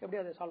ஆகுது, எப்படி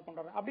அதை சால்வ்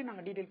பண்றாரு அப்படின்னு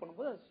நாங்கள் டீடைல்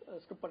பண்ணும்போது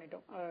ஸ்கிரிப்ட்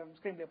பண்ணிட்டோம்,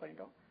 ஸ்கிரீன் பிளே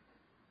பண்ணிட்டோம்.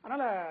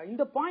 அதனால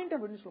இந்த பாயிண்ட்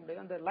அப்படின்னு சொல்ல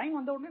முடியாது, அந்த லைன்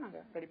வந்த உடனே நாங்க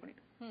ரெடி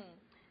பண்ணிட்டோம்.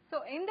 சோ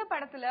இந்த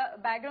படத்துல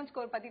பேக்ரவுண்ட்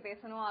ஸ்கோர் பத்தி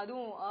பேசணும்,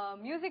 அதுவும்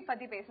மியூசிக்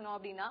பத்தி பேசணும்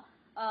அப்படின்னா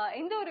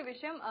எந்த ஒரு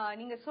விஷயம்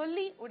நீங்க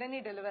சொல்லி உடனே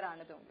டெலிவர்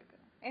ஆனது உங்களுக்கு?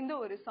 எந்த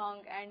ஒரு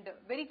song and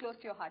very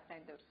close to your heart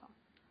எந்த ஒரு சாங்?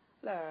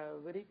 இல்ல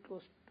very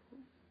close to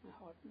my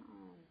heart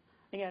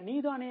நீங்க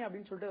நீதானே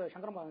அப்படின்னு சொல்லிட்டு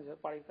சங்கரபாதன்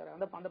சார் பாடியிருக்காரு.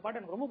 அந்த பாட்டு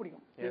எனக்கு ரொம்ப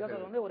பிடிக்கும். பிகாஸ்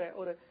அது வந்து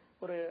ஒரு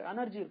ஒரு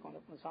எனர்ஜி இருக்கும்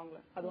அந்த சாங்ல.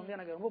 அது வந்து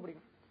எனக்கு ரொம்ப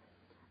பிடிக்கும்.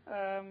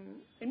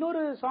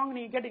 இன்னொரு சாங்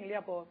நீங்க கேட்டீங்க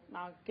இல்லையா, அப்போ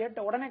நான்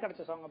கேட்ட உடனே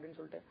கிடைச்ச சாங் அப்படின்னு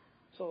சொல்லிட்டு.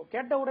 ஸோ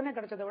கேட்ட உடனே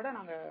கிடைச்சதை விட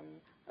நாங்க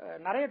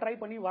நிறைய ட்ரை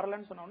பண்ணி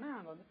வரலன்னு சொன்னோடனே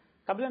நாங்க வந்து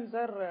கபிலன்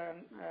சார்,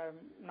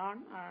 நான்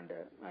அண்ட்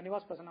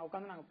நிவாஸ் பிரசன்னா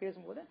உட்காந்து நாங்க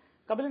பேசும்போது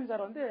கபிலன்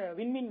சார் வந்து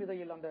விண்மீன்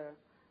விதையில்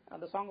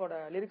அந்த சாங்கோட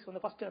லிரிக்ஸ்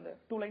வந்து ஃபர்ஸ்ட் அந்த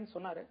 2 லைன்ஸ்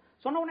சொன்னாரு.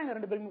 சொன்ன உடனே எங்க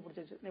 2 பேருமே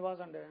பிடிச்சிச்சு,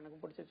 நிவாஸ் அண்ட்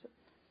எனக்கு பிடிச்சிச்சு.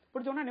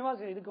 பிடிச்சோன்னா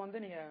நிவாஸ் இதுக்கு வந்து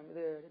நீங்க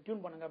இது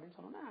டியூன் பண்ணுங்க அப்படின்னு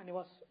சொன்னோன்னா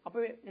நிவாஸ்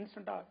அப்பவே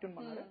இன்ஸ்டன்டா டியூன்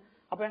பண்ணாரு.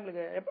 அப்பவே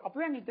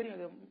எங்களுக்கு தெரியும்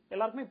இது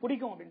எல்லாருக்குமே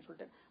பிடிக்கும் அப்படின்னு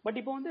சொல்லிட்டு. பட்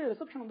இப்போ வந்து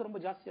ரிசப்ஷன் வந்து ரொம்ப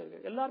ஜாஸ்தியா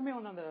இருக்கு, எல்லாருமே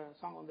வந்து அந்த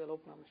சாங் வந்து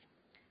லவ் பண்ண ஆரம்பிச்சிட்டாங்க.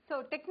 சோ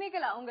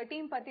டெக்னிக்கலா உங்க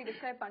டீம் பத்தி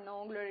டிஸ்கிரைப் பண்ணோம்,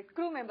 உங்களோட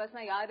க்ரூ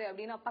மெம்பர்ஸ்னா யாரு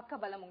அப்படின்னா பக்க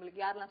பலம்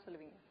உங்களுக்கு யாரெல்லாம்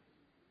சொல்லுவீங்க?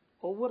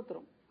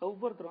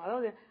 ஒவ்வொருத்தரும்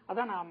அதாவது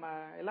அதான் நாம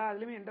எல்லா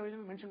இதுலயுமே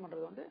இன்டர்வியூலயுமே மென்ஷன்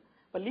பண்றது வந்து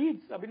இப்ப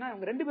லீட்ஸ் அப்படின்னா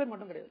அவங்க 2 பேர்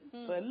மட்டும் கிடையாது,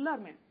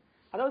 எல்லாருமே.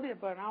 அதாவது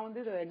இப்ப நான்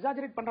வந்து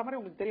எக்ஸாஜரேட் பண்ற மாதிரி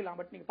உங்களுக்கு தெரியலாம்,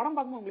 பட் நீங்க படம்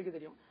பார்க்கும்போது உங்களுக்கு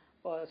தெரியும்.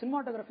 இப்போ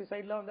சினிமாட்டோகிராஃபி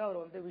சைட்ல வந்து அவர்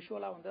வந்து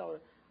விஷுவலா வந்து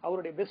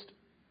அவருடைய பெஸ்ட்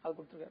அது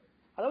கொடுத்துருக்காரு.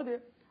 அதாவது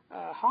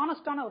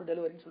ஹானஸ்டான ஒரு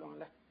டெலிவரின்னு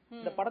சொல்லுவாங்கல்ல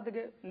இந்த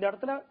படத்துக்கு. இந்த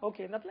இடத்துல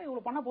ஓகே இந்த இடத்துல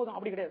இவ்வளவு பண்ண போதும்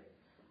அப்படி கிடையாது.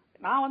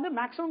 நான் வந்து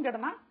மேக்ஸிமம்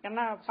கேட்டேன்னா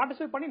என்ன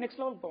சாட்டிஸ்ஃபை பண்ணி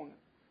நெக்ஸ்ட் லெவலுக்கு போவாங்க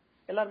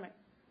எல்லாருமே.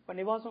 இப்ப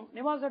நிவாஸ்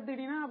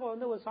எடுத்துக்கிட்டீங்கன்னா அப்ப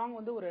வந்து ஒரு சாங்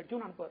வந்து ஒரு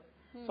டியூன் அனுப்புவார்.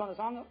 ஸோ அந்த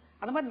சாங்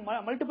அந்த மாதிரி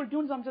மல்டிபிள்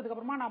டியூன்ஸ் அனுப்பிச்சதுக்கு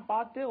அப்புறமா நான்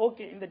பார்த்து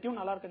ஓகே இந்த டியூன்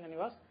நல்லா இருக்குங்க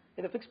நிவாஸ்,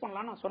 இதை ஃபிக்ஸ்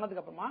பண்ணலாம்னு நான்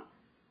சொன்னதுக்கு அப்புறமா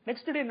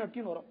நெக்ஸ்ட் டே இன்னொரு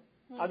டியூன் வரும்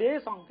அதே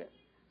சாங்க்கு.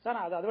 சார்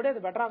அதை விட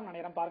இது பெட்டரா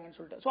நினைக்கிறேன் பாருங்கன்னு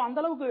சொல்லிட்டு. ஸோ அந்த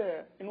அளவுக்கு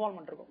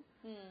இன்வால்வ்மெண்ட் இருக்கும்.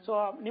 ஸோ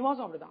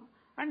நிவாஸும் அப்படிதான்.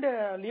 அண்ட்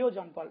லியோ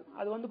ஜான் பால்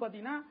அது வந்து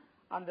பாத்தீங்கன்னா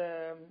அந்த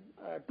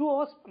 2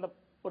 hours அந்த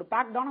ஒரு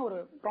பேக்டான ஒரு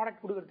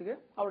ப்ராடக்ட் கொடுக்கறதுக்கு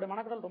அவருடைய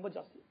மனக்கடல் ரொம்ப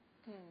ஜாஸ்தி.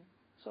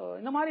 ஸோ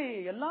இந்த மாதிரி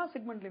எல்லா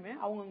செக்மெண்ட்லயுமே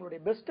அவங்களுடைய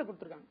பெஸ்ட்டை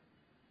கொடுத்துருக்காங்க.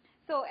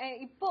 சோ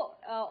இப்போ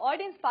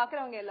ஆடியன்ஸ்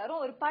பாக்குறவங்க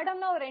எல்லாரும் ஒரு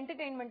படம்னா ஒரு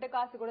என்டர்டெயின்மெண்ட்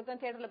காசு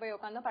கொடுத்தோம் தியேட்டர்ல போய்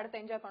உட்காந்து படத்தை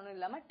என்ஜாய் பண்ணணும்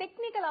இல்லாம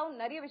டெக்னிக்கலாவும்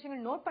நிறைய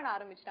விஷயங்கள் நோட் பண்ண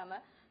ஆரம்பிச்சிட்டாம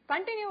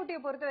கண்டினியூட்டியை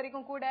பொறுத்த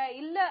வரைக்கும் கூட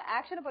இல்ல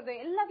ஆக்ஷனை பொறுத்த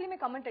எல்லாத்துலயுமே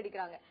கமெண்ட்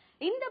அடிக்கிறாங்க.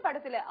 இந்த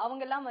படத்துல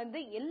அவங்க எல்லாம் வந்து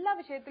எல்லா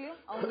விஷயத்திலயும்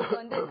அவங்களுக்கு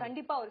வந்து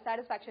கண்டிப்பா ஒரு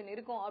சாட்டிஸ்பாக்சன்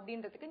இருக்கும்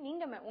அப்படின்றதுக்கு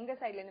நீங்க உங்க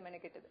சைட்ல இருந்து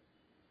மெனக்கெட்டது?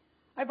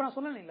 இப்ப நான்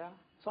சொன்னேன்ல,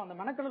 சோ அந்த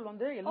மெனக்கடல்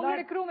வந்து எல்லா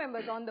crew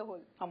members on the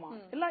whole ஆமா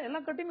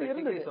எல்லா கட்டியுமே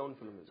இருந்தது.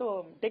 சோ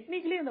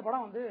டெக்னிக்கலி இந்த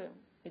படம் வந்து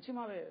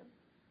நிச்சயமாவே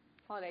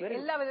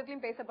எல்லா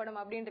விதத்திலயும்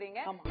பேசப்படும் அப்படின்றீங்க.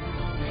 ஆமா.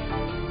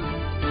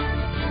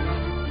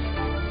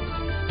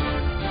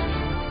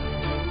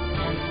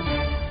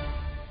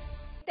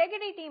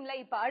 தெகிடி டீம்ல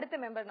இப்ப அடுத்த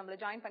மெம்பர் நம்மள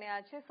ஜாயின்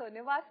பண்ணியாச்சு. So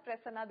Nivas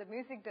Prasanna the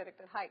music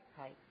director. Hi.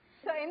 Hi.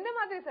 So எந்த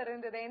மாதிரி சார்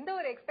இருந்தது? எந்த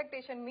ஒரு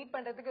எக்ஸ்பெக்டேஷன் மீட்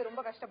பண்றதுக்கு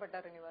ரொம்ப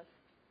கஷ்டப்பட்டாரு நிவாஸ்?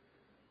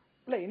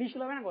 இல்ல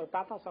இனிஷியலாவே நாங்க ஒரு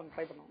பேத்தா சாங்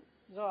ட்ரை பண்ணோம்.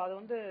 ஸோ அது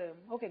வந்து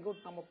ஓகே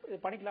குட் நம்ம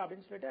பண்ணிக்கலாம்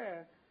அப்படின்னு சொல்லிட்டு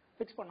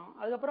ஃபிக்ஸ் பண்ணோம்.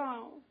 அதுக்கப்புறம்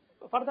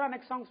ஃபர்தரா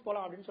நெக்ஸ்ட் சாங்ஸ்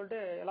போலாம் அப்படின்னு சொல்லிட்டு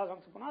எல்லா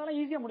சாங்ஸ் போனோம். அதெல்லாம்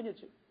ஈஸியா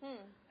முடிஞ்சிச்சு.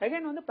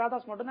 அகைன் வந்து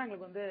பேத்தாஸ் மட்டும் தான்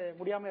எங்களுக்கு வந்து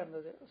முடியாம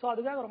இருந்தது. ஸோ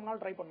அதுக்காக ரொம்ப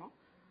நாள் ட்ரை பண்ணோம்.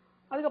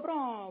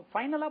 அதுக்கப்புறம்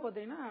ஃபைனலா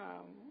பாத்தீங்கன்னா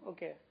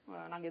ஓகே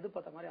நாங்க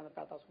எதிர்பார்த்த மாதிரி அந்த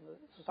பேத்தாஸ் வந்தது.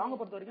 சாங்கை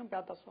பொறுத்த வரைக்கும்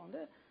பேத்தாஸ் வந்து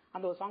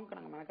அந்த ஒரு சாங்க்கு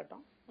நாங்க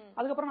மெனக்கட்டோம்.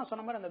 அதுக்கப்புறம் நான்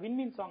சொன்ன மாதிரி அந்த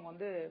வின்வின் சாங்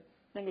வந்து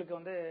எங்களுக்கு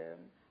வந்து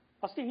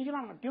ஃபர்ஸ்ட்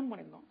இனிஷியலா நாங்க டியூன்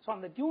பண்ணியிருந்தோம். ஸோ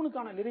அந்த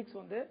டியூனுக்கான லிரிக்ஸ்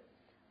வந்து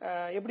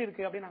எப்படி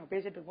இருக்கு அப்படின்னு நாங்க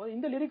பேசிட்டு இருக்கும்போது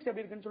இந்த லிரிக்ஸ்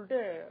எப்படி இருக்குன்னு சொல்லிட்டு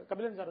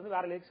கபிலன் சார் வந்து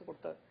வேற லிரிக்ஸ்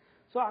கொடுத்தாரு.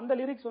 ஸோ அந்த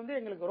லிரிக்ஸ் வந்து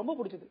எங்களுக்கு ரொம்ப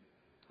பிடிச்சது,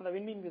 அந்த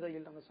வின்வின்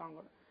விதையில் அந்த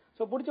சாங்கோட.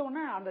 ஸோ பிடிச்ச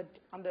உடனே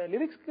அந்த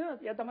லிரிக்ஸ்க்கு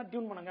ஏற்ற மாதிரி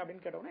டியூன் பண்ணுங்க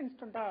அப்படின்னு கேட்ட உடனே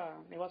இன்ஸ்டன்டா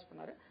நிவாஸ்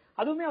பண்ணாரு.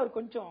 அதுவுமே அவர்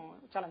கொஞ்சம்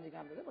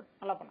சேலஞ்சிங்கா இருந்தது, பட்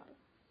நல்லா பண்ணாரு.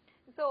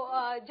 So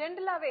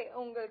generally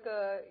உங்களுக்கு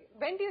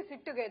when do you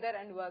sit together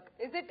and work?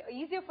 Is it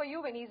easier for you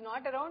when he is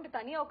not around?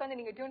 தனியா உட்கார்ந்து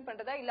நீங்க டியூன்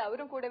பண்றதா இல்ல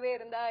அவரும் கூடவே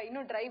இருந்தா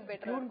இன்னும் டிரைவ்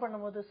பெட்டரா? டியூன்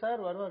பண்ணும்போது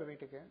சார் வருவார்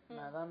வீட்டுக்கு,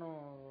 நான் ஏதானும்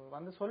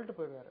வந்து சொல்லிட்டு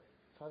போயிடுவாரு.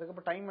 ஸோ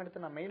அதுக்கப்புறம் டைம்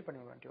எடுத்து நான் மெயில்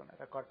பண்ணிவிடுவேன்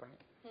டியூனை ரெக்கார்ட் பண்ணி.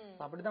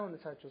 அப்படிதான்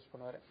வந்து சார் சூஸ்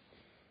பண்ணுவாரு.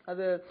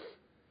 அது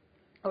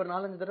ஒரு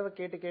 4-5 தடவை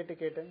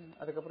கேட்டு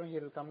அதுக்கப்புறம் he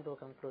will come to a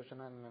conclusion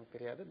எனக்கு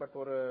தெரியாது. பட்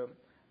ஒரு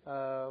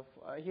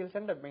he will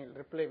send a mail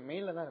reply,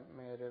 mailல தான்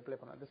ரிப்ளை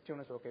பண்ணுவார். this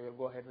tune is okay, we'll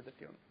go ahead with the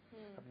tune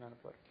அப்படி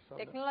நினைப்பார்.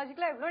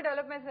 டெக்னாலஜிக்கலா எவ்வளவு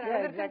டெவலப்மென்ட்ஸ்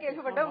நடந்துருக்குன்னு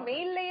கேள்விப்பட்டோம்.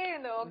 மெயில்லயே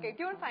இந்த okay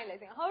tune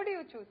finalising. how do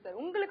you choose sir?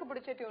 உங்களுக்கு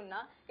பிடிச்ச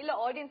டியூன்னா இல்ல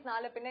ஆடியன்ஸ்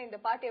நால பின்ன இந்த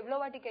பாட்டு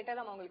எவ்வளவு வாட்டி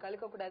கேட்டாலும் அவங்களுக்கு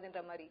அழுக்க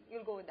கூடாதுன்ற மாதிரி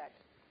you'll go with that?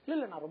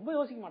 இல்ல நான் ரொம்ப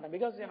யோசிக்க மாட்டேன்.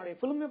 பிகாஸ் என்னுடைய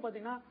ஃபிலிமே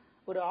பாத்தீங்கன்னா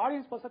ஒரு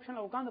ஆடியன்ஸ்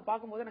பெர்செப்ஷன்ல உட்காந்து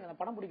பார்க்கும்போது எனக்கு அந்த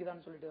படம்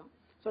பிடிக்குதான்னு சொல்லிட்டு தான்.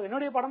 ஸோ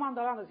என்னுடைய படமா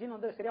இருந்தாலும் அந்த சீன்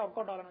வந்து சரியா ஒர்க்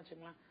அவுட் ஆகலன்னு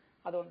வச்சுக்கலாம்,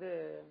 அது வந்து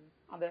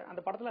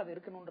அந்த படத்துல அது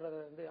இருக்கணும்ன்றது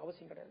வந்து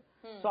அவசியம் கிடையாது.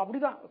 ஸோ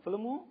அப்படிதான்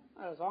ஃபிலிமும்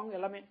சாங்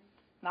எல்லாமே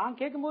நான்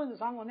கேட்கும்போது இந்த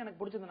சாங் வந்து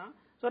எனக்கு பிடிச்சதுன்னா,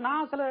 ஸோ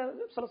நான் சில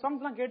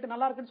சாங்ஸ் எல்லாம் கேட்டு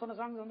நல்லா இருக்குன்னு சொன்ன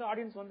சாங்ஸ் வந்து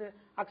ஆடியன்ஸ் வந்து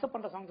அக்செப்ட்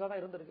பண்ற சாங்ஸா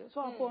தான் இருந்திருக்கு. ஸோ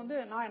அப்போ வந்து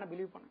நான் என்ன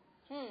பிலீவ் பண்ணேன்.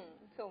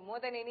 So more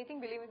than anything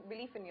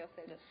belief in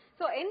yourself.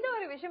 So எந்த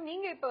ஒரு விஷயம்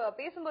நீங்க இப்ப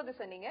பேசும்போது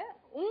சொன்னீங்க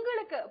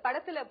உங்களுக்கு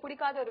படத்துல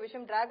பிடிக்காத ஒரு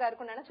விஷயம் டிராகா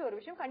இருக்கும்னு நினைச்ச ஒரு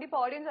விஷயம் கண்டிப்பா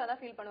ஆடியன்ஸ்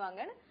அதான் ஃபீல்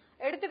பண்ணுவாங்கன்னு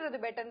எடுத்துறது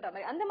பெட்டர்ன்ற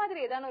மாதிரி அந்த மாதிரி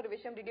ஏதான ஒரு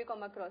விஷயம் did you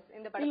come across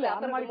இந்த படத்துல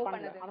அப்புறம் மூவ்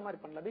பண்ணது? அந்த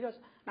மாதிரி பண்ணல. பிகாஸ்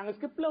நாங்க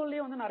ஸ்கிரிப்ட்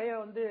லெவல்லயே வந்து நிறைய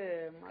வந்து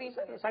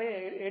சரியா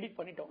எடிட்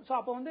பண்ணிட்டோம். சோ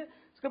அப்போ வந்து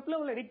ஸ்கிரிப்ட்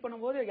லெவல் எடிட்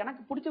பண்ணும்போது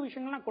எனக்கு பிடிச்ச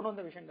விஷயங்கள் நான் கொண்டு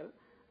வந்த விஷயங்கள்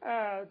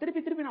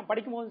திருப்பி நான்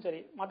படிக்கும் போதும் சரி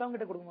மத்தவங்க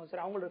கிட்ட கொடுக்கும்போது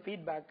சரி அவங்களோட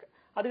ஃபீட்பேக்,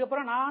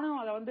 அதுக்கப்புறம் நானும்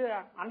அதை வந்து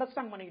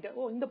அண்டர்ஸ்டாண்ட் பண்ணிக்கிட்டேன்.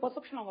 ஓ இந்த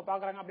பெர்செப்ஷன் அவங்க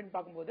பாக்குறாங்க அப்படின்னு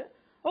பார்க்கும்போது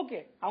ஓகே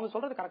அவங்க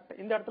சொல்றது கரெக்ட்,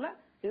 இந்த இடத்துல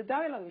இது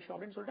தேவையில்லாத விஷயம்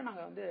அப்படின்னு சொல்லிட்டு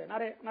நாங்க வந்து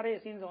நிறைய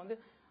சீன்ஸை வந்து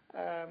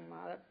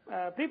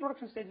ப்ரீ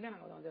ப்ரொடக்ஷன் ஸ்டேஜ்லயே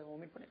நாங்க வந்து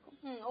ஒமிட் பண்ணிருக்கோம்.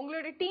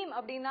 உங்களோட டீம்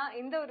அப்படின்னா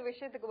இந்த ஒரு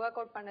விஷயத்துக்கு ஒர்க்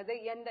அவுட் பண்ணது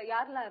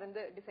யாரெல்லாம்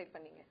இருந்து டிசைட்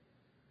பண்ணீங்க?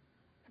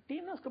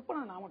 டீம்னா ஸ்கிரிப்ட்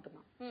பண்ணது நான் மட்டும்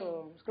தான். ஸோ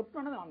ஸ்கிரிப்ட்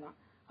பண்ணது நான் தான்.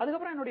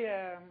 அதுக்கப்புறம் என்னுடைய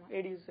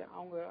ஏடிஸ்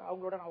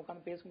அவங்களோட நான்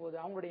உட்காந்து பேசும்போது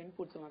அவங்களுடைய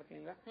இன்புட்ஸ் எல்லாம்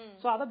இருக்கீங்க.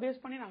 ஸோ அதை பேஸ்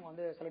பண்ணி நாங்க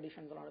வந்து சில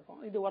டிசிஷன்ஸ் எல்லாம்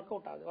எடுப்போம். இது ஒர்க்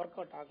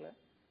அவுட் ஆகல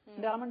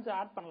இந்த எலமெண்ட்ஸ்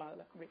ஆட் பண்ணலாம்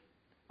அதுல அப்படி.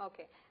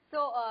 ஓகே.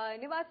 சோ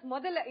நிவாஸ்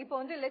முதல்ல இப்போ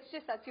வந்து let's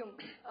just assume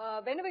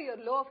whenever you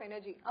are low of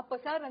energy அப்ப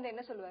சார் வந்து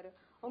என்ன சொல்லுவாரு?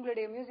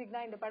 உங்களுடைய மியூசிக்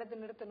தான் இந்த படத்தை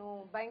நிறுத்தணும்,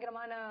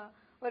 பயங்கரமான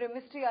ஒரு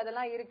மிஸ்ட்ரி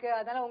அதெல்லாம் இருக்கு,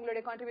 அதனால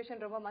உங்களுடைய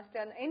கான்ட்ரிபியூஷன் ரொம்ப மஸ்ட்.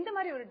 எந்த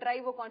மாதிரி ஒரு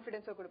டிரைவோ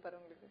கான்ஃபிடன்ஸோ கொடுப்பாரு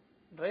உங்களுக்கு?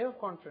 டிரைவ்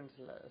கான்ஃபிடன்ஸ்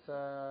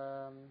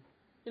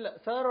இல்ல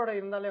சாரோட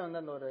இருந்தாலே வந்து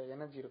அந்த ஒரு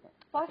எனர்ஜி இருக்கும்,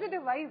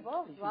 பாசிட்டிவ் வைப்.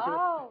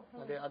 வாவ்,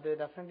 அது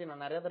டெஃபினெட்லி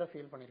நான் நிறைய தடவை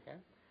ஃபீல்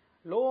பண்ணிருக்கேன்.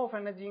 லோ ஆஃப்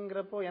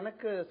எனர்ஜிங்கிறப்போ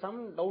எனக்கு சம்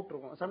டவுட்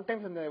இருக்கும்.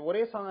 சம்டைம்ஸ் இந்த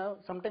ஒரே சாங்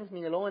சம்டைம்ஸ்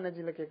நீங்க லோ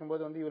எனர்ஜில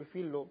கேட்கும்போது வந்து you will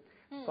feel low,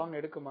 song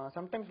எடுக்குமா?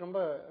 Sometimes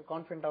ரொம்ப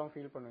கான்ஃபிடென்ட்டாவும்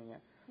ஃபீல் பண்ணுவீங்க.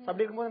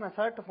 அப்படி இருக்கும்போது நான்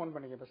சார்ட்ட ஃபோன்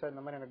பண்ணிக்கிறேன், சார்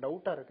இந்த மாதிரி எனக்கு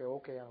டவுட்டா இருக்கு,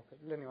 ஓகே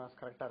இல்ல நிவாஸ்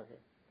கரெக்டா இருக்கு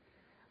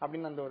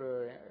அப்படின்னு அந்த ஒரு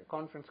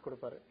கான்ஃபிடன்ஸ்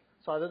கொடுப்பாரு.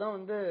 ஸோ அதுதான்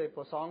வந்து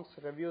இப்போ சாங்ஸ்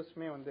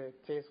ரிவ்யூஸ்மே வந்து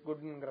chase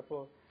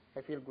குட்ங்கிறப்போ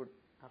I feel good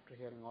after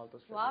hearing all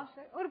those. Wow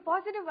sir, ஒரு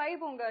பாசிட்டிவ்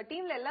வைப் உங்க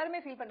டீம்ல எல்லாருமே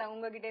ஃபீல் பண்றாங்க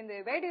உங்ககிட்ட இருந்து.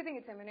 வேர் to you think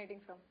it's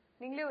emanating from?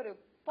 நீங்களே ஒரு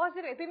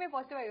பாசிட்டிவ் எப்பயுமே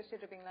பாசிட்டிவா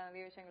யோசிச்சுட்டு இருப்பீங்களா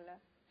நிறைய விஷயங்கள்ல?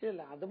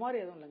 இல்ல அது மாதிரி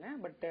எதுவும் இல்லைங்க.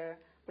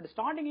 பட்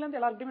ஸ்டார்டிங்ல இருந்து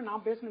எல்லாருக்கிட்டையுமே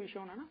நான் பேசின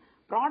விஷயம் என்னன்னா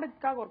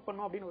ப்ராடக்ட்காக ஒர்க்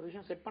பண்ணோம் அப்படின்னு ஒரு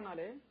விஷயம் செட்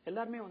பண்ணாலே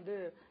எல்லாருமே வந்து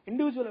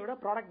இண்டிவிஜுவலை விட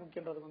ப்ராடக்ட்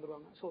முக்கியன்றதுக்கு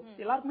வந்துருவாங்க. ஸோ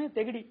எல்லாருக்குமே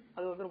தெகிடி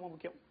அது வந்து ரொம்ப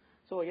முக்கியம்.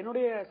 ஸோ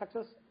என்னுடைய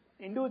சக்சஸ்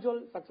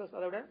இண்டிவிஜுவல் சக்சஸ்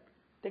அதை விட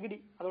தெகிடி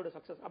அதோட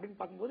சக்சஸ் அப்படின்னு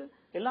பார்க்கும்போது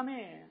எல்லாமே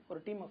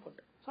ஒரு டீம்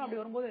எஃபர்ட். ஸோ அப்படி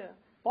வரும்போது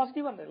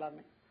பாசிட்டிவா இருந்தது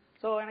எல்லாருமே.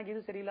 ஸோ எனக்கு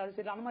இது சரியில்லை அது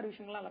சரியில்லை அந்த மாதிரி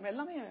விஷயங்கள்லாம்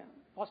எல்லாமே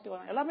பாசிட்டிவா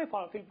எல்லாமே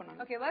ஃபீல்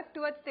பண்ணாங்க. ஓகே, ஒர்க்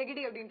டுவர்ட்ஸ்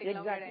தெகிடி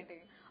அப்படின்ட்டு.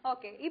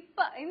 ஓகே,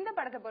 இப்ப இந்த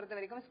படத்தை பொறுத்த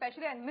வரைக்கும்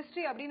ஸ்பெஷலி அண்ட்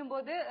மிஸ்ட்ரி அப்படின்னும்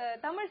போது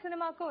தமிழ்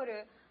சினிமாக்கு ஒரு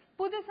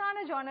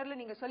புதுசான ஜானர்ல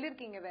நீங்க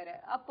சொல்லிருக்கீங்க வேற.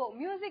 அப்போ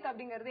மியூசிக்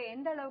அப்படிங்கறது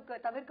எந்த அளவுக்கு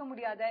தவிர்க்க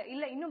முடியாத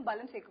இல்ல இன்னும்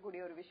பலம்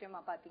சேர்க்கக்கூடிய ஒரு விஷயமா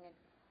பாத்தீங்க?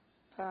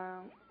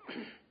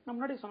 நான்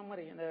முன்னாடி சொன்ன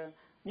மாதிரி இந்த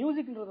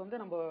மியூசிக்ன்றது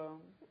வந்து நம்ம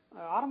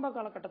ஆரம்ப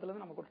காலகட்டத்துல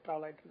இருந்து நம்ம கூட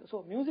டிராவல் ஆயிட்டு இருக்கு. So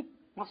music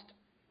must.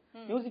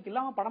 மியூசிக்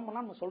இல்லாம படம்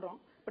பண்ணா நம்ம சொல்றோம்,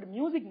 but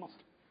music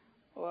must.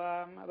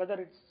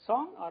 Whether it's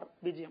song or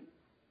BGM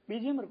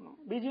இருக்கணும்.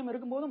 பிஜிஎம்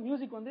இருக்கும்போது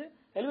மியூசிக் வந்து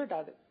எலிவேட்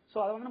ஆகுது. ஸோ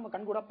அதை வந்து நம்ம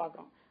கண்கூடா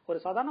பாக்குறோம். ஒரு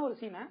சாதாரண ஒரு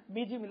சீனை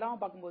பிஜிஎம் இல்லாம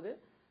பார்க்கும்போது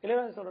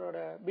இளையராஜா சாரோட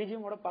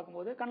பிஜிஎமோட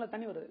பார்க்கும்போது கண்ணில்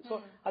தண்ணி வருது. ஸோ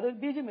அது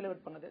பிஜிஎம்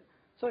எலிவேட் பண்ணுது.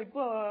 ஸோ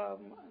இப்போ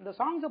இந்த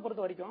சாங்ஸை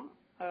பொறுத்த வரைக்கும்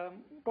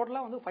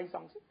டோட்டலா வந்து 5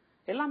 சாங்ஸ்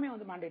எல்லாமே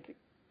வந்து மேண்டேட்ரி.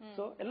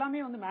 ஸோ எல்லாமே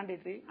வந்து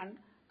மேண்டேட்ரி அண்ட்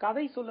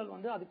கதை சொல்லல்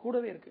வந்து அது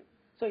கூடவே இருக்கு.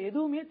 ஸோ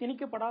எதுவுமே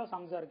திணிக்கப்படாத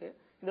சாங்ஸா இருக்கு.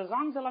 இந்த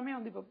சாங்ஸ் எல்லாமே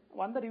வந்து இப்போ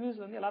வந்த ரிவ்யூஸ்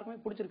வந்து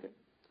எல்லாருக்குமே பிடிச்சிருக்கு.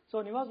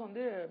 ஸோ நிவாஸ்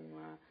வந்து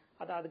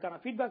அதுக்கான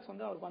ஃபீட்பேக்ஸ்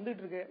வந்து அவருக்கு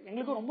வந்துட்டு இருக்கு.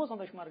 எங்களுக்கும் ரொம்ப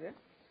சந்தோஷமா இருக்கு.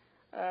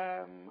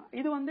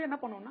 இது வந்து என்ன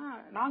பண்ணோம்னா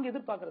நாங்க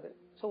எதிர்பார்க்கறது.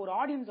 ஸோ ஒரு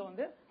ஆடியன்ஸை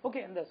வந்து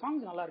ஓகே இந்த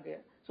சாங்ஸ் நல்லா இருக்கு.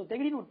 ஸோ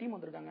தெகிடின்னு ஒரு டீம்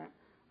வந்திருக்காங்க,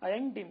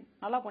 யங் டீம்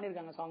நல்லா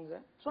பண்ணிருக்காங்க சாங்ஸ்.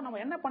 ஸோ நம்ம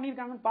என்ன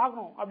பண்ணிருக்காங்கன்னு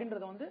பார்க்கணும்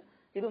அப்படின்றத வந்து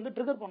இது வந்து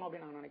ட்ரிகர் பண்ணும்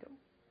அப்படின்னு நாங்க நினைக்கிறோம்.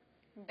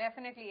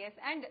 Definitely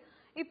yes. அண்ட்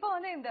இப்போ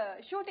வந்து இந்த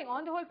ஷூட்டிங்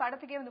ஆன் தி ஹோல்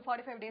படத்துக்கே வந்து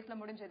 45 டேஸ்ல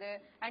முடிஞ்சது.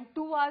 அண்ட்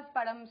 2 hours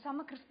படம்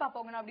செம்ம கிறிஸ்பா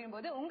போகணும் அப்படின்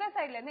போது உங்க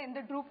சைட்ல இருந்து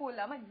எந்த ட்ரூஃபும்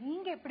இல்லாம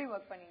நீங்க எப்படி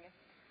ஒர்க் பண்ணீங்க?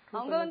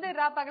 அவங்க வந்து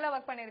ராப்பகலா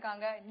ஒர்க்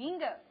பண்ணிருக்காங்க,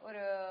 நீங்க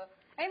ஒரு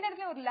எந்த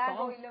இடத்துல ஒரு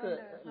லேகோ இல்ல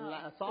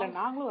வந்து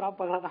நாங்களும்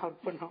ராப்பகலா தான்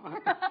ஒர்க் பண்ணோம்.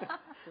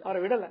 அவரை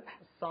விடல.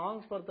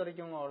 சாங்ஸ் பொறுத்த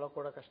வரைக்கும் அவ்வளவு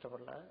கூட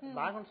கஷ்டப்படல.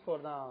 பேக்ரவுண்ட்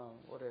ஸ்கோர் தான்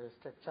ஒரு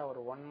ஸ்ட்ரெச்சா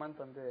ஒரு 1 month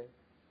வந்து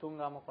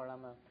தூங்காம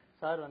கொள்ளாம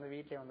சார் வந்து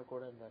வீட்லயே வந்து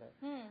கூட இருந்தாரு.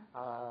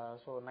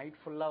 சோ நைட்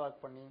ஃபுல்லா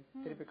ஒர்க் பண்ணி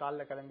திருப்பி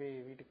காலைல கிளம்பி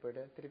வீட்டுக்கு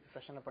போயிட்டு திருப்பி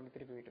ஃப்ரெஷன் பண்ணி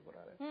திருப்பி வீட்டுக்கு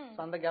போறாரு.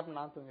 அந்த கேப்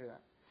நான்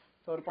தூங்கிடுவேன்.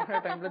 ஒரு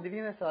பாயிண்ட் டைம்ல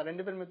திடீர்னு சார்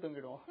 2 பேருமே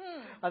தூங்கிடுவோம்.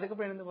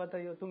 அதுக்கப்புறம் எழுந்து பார்த்தா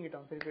ஐயோ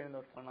தூங்கிட்டோம், திருப்பி எழுந்து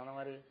ஒர்க் பண்ணோம். அந்த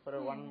மாதிரி ஒரு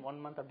 1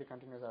 month அப்படி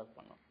கண்டினியூஸா ஒர்க்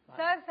பண்ணோம்.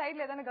 சார்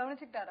சைடுல எதானே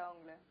கவனிச்சுக்கிட்டாரா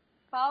அவங்கள?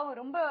 பாவம்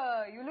ரொம்ப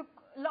யூ லுக்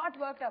லாட்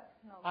வொர்க்ட் அப்.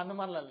 அந்த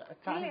மாதிரிலாம் இல்ல.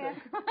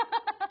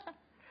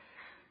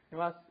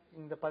 நிவாஸ்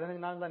இந்த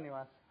 15 நாள் தான்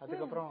நிவாஸ்.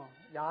 அதுக்கப்புறம்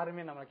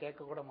யாருமே நம்மள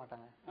கேட்க கூட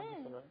மாட்டாங்க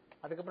அப்படின்னு சொல்லுவாரு.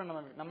 அதுக்கப்புறம்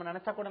நம்ம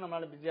நினைச்சா கூட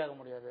நம்மளால பிஸி ஆக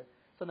முடியாது.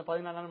 சோ இந்த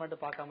 14 நாள்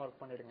மட்டும் பார்க்காம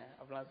ஒர்க் பண்ணிடுங்க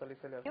அப்படிலாம்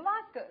சொல்லி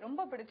நிவாஸ்க்கு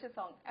ரொம்ப பிடிச்ச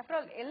சாங், ஆஃப்டர்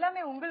ஆல்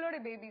எல்லாமே உங்களோட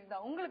பேபிஸ்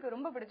தான், உங்களுக்கு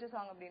ரொம்ப பிடிச்ச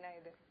சாங் அப்படின்னா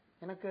இது?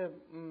 எனக்கு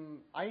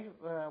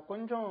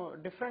கொஞ்சம்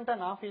டிஃப்ரெண்டா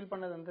நான் ஃபீல்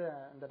பண்ணது வந்து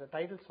இந்த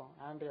டைட்டில் சாங்,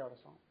 ஆண்ட்ரியாவோட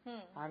சாங்,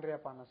 ஆண்ட்ரியா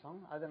பாடின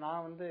சாங். அது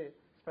நான் வந்து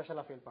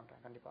ஸ்பெஷலா ஃபீல்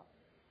பண்றேன் கண்டிப்பா.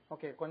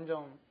 ஓகே,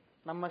 கொஞ்சம்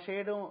நம்ம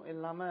ஷேடும்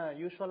இல்லாம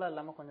யூஸ்வலா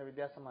இல்லாம கொஞ்சம்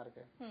வித்தியாசமா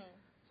இருக்கு.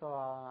 சோ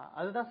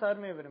அதுதான்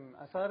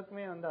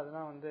சாருக்குமே வந்து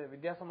அதுதான் வந்து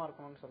வித்தியாசமா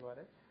இருக்கணும்னு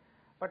சொல்லுவாரு.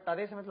 பட்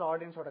அதே சமயத்துல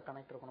ஆடியன்ஸோட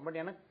கனெக்ட் இருக்கணும். பட்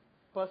எனக்கு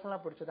பர்சனலா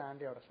பிடிச்சது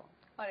ஆண்ட்ரியோட song.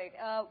 Alright,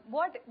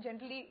 what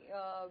generally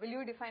will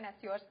you define as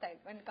your style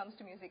when it comes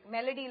to music?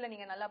 Melody ல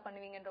நீங்க நல்லா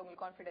பண்ணுவீங்கன்ற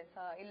உங்களுக்கு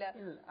கான்ஃபிடன்ஸா இல்ல?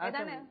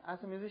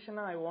 as a musician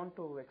I want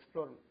to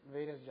explore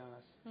various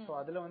genres. so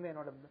அதுல வந்து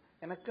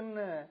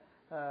எனக்குன்னு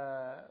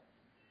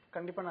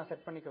கண்டிப்பா நான்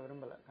செட் பண்ணிக்க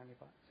விரும்பல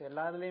கண்டிப்பா. சோ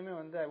எல்லாத்துலயுமே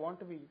வந்து I want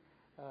to be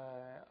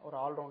ஒரு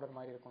ஆல் ரவுண்டர்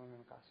மாதிரி இருக்கணும்னு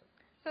எனக்கு ஆசை.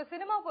 சோ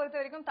சினிமா பொறுத்த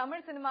வரைக்கும்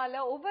தமிழ்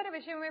சினிமால ஒவ்வொரு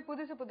விஷயமுமே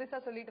புதுசா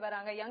சொல்லிட்டு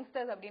வராங்க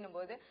யங்ஸ்டர்ஸ் அப்படின்னும்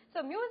போது, சோ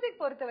மியூசிக்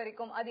பொறுத்த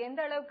வரைக்கும் அது எந்த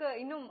அளவுக்கு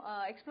இன்னும்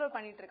எக்ஸ்ப்ளோர்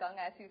பண்ணிட்டு இருக்காங்க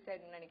as you said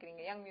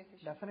நினைக்கிறீங்க யங்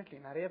மியூசிஷியன்? Definitely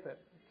நிறைய பேர்,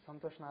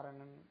 Santhosh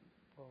Narayanan,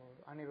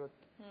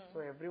 Anirudh, so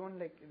everyone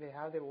like they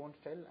have their own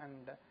style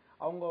and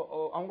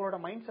அவங்களோட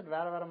மைண்ட் செட்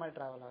வேற மாதிரி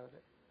டிராவல்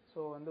ஆகுது.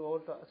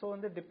 so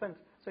வந்து depends.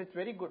 so it's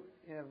very good,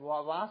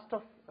 vast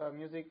of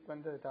music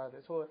வந்து இதாது.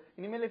 so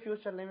இனிமேல்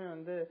ஃபியூச்சர்லயுமே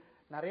வந்து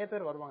நிறைய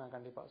பேர் வருவாங்க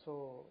கண்டிப்பா. so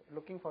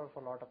looking forward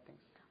for lot of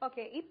things.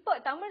 Okay, இப்போ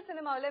தமிழ்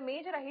சினிமாவில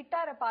மேஜரா ஹிட்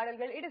ஆற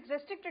பாடல்கள் it is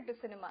restricted to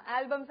cinema.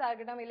 Albums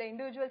ஆகட்டும் இல்ல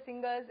இண்டிவிஜுவல்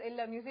சிங்கர்ஸ்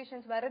இல்ல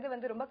மியூசிஷியன்ஸ் வரது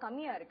வந்து ரொம்ப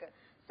கம்மியா இருக்கு.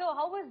 So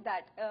how is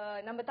that?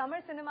 நம்ம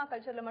தமிழ் சினிமா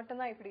கல்ச்சர்ல மட்டும்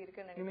தான் இப்படி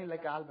இருக்குன்னு you mean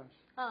like albums?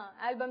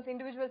 Albums,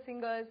 individual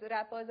singers,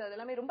 wrappers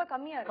அதெல்லாம் ரொம்ப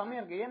கம்மியா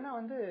இருக்கு. ஏன்னா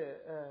வந்து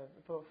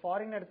இப்போ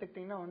ஃபாரின்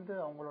எடுத்துக்கிட்டீங்கன்னா வந்து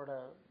அவங்களோட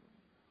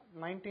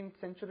 19th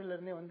centuryல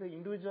இருந்தே வந்து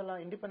இண்டிவிஜுவலா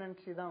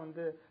இண்டிபெண்டன்சி தான்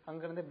வந்து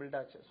அங்க இருந்தே பில்ட்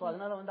ஆச்சு. சோ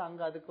அதனால வந்து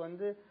அங்க அதுக்கு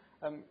வந்து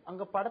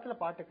அங்க படத்துல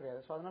பாட்டு கிடையாது.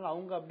 சோ அதனால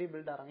அவங்க அப்படியே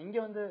பில்ட் ஆறாங்க. இங்க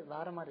வந்து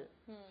வேற மாதிரி.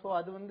 சோ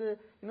அது வந்து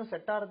இன்னும்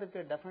செட் ஆறதுக்கு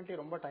டெஃபினெட்லி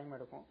ரொம்ப டைம்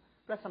எடுக்கும்.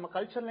 பிளஸ் நம்ம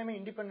கல்ச்சர்லயுமே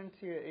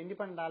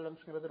இண்டிபெண்டன்ட்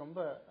ஆல்பம்ஸ்ங்கிறது ரொம்ப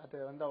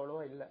அது வந்து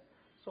அவ்வளவா இல்ல.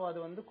 சோ அது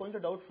வந்து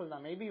கொஞ்சம் டவுட்ஃபுல்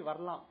தான். மேபி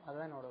வரலாம்,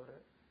 அதுதான் என்னோட ஒரு.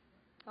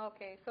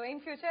 ஓகே, சோ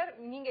இன் ஃபியூச்சர்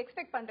நீங்க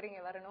எக்ஸ்பெக்ட் பண்றீங்க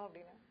வரணும்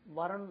அப்படின்னு?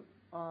 வரணும்,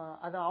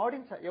 அது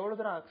ஆடியன்ஸ் எவ்வளவு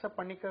தூரம்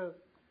அக்செப்ட் பண்ணிக்க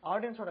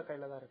ஆடியன்ஸோட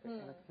கையில தான்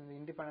இருக்கு. எனக்கு இந்த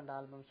இண்டிபெண்டன்ட்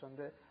ஆல்பம்ஸ்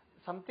வந்து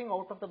something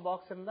out of the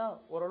box இருந்தா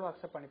ஓரளவு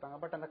அக்செப்ட் பண்ணிப்பாங்க.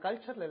 பட் அந்த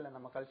கல்ச்சர்ல இல்ல,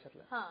 நம்ம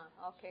கல்ச்சர்ல.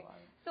 ஓகே,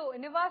 சோ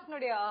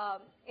நிவாஸ்னுடைய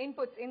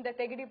இன்புட்ஸ் இந்த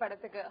தெகிடி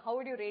படத்துக்கு how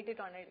would you rate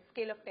it on a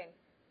scale of 10?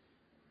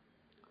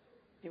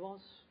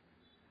 Nivas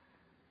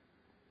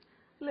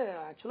இல்ல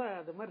ஆக்சுவலா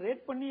அது மாதிரி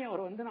ரேட் பண்ணி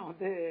அவர் வந்து நான்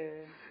வந்து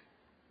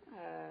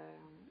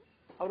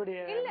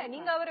அவருடைய இல்ல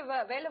நீங்க அவர்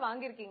வேலை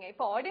வாங்கிருக்கீங்க,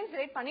 இப்போ ஆடியன்ஸ்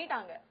ரேட்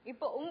பண்ணிட்டாங்க,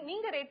 இப்போ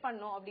நீங்க ரேட்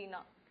பண்ணணும்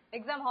அப்படின்னா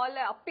எக்ஸாம்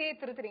ஹால்ல அப்பயே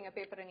திருத்துறீங்க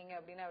பேப்பரை நீங்க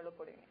அப்படின்னா எவ்வளவு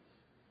போடுவீங்க?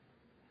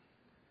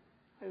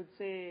 I would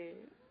say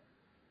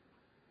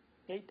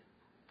 8.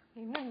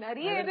 இன்னும்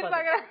நிறைய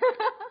எதிர்பார்க்கறேன்.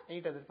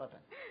 8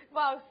 எதிர்பார்த்தேன்.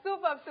 Wow,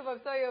 super.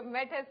 So you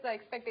met his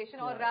expectation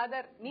or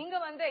rather நீங்க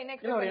வந்து என்ன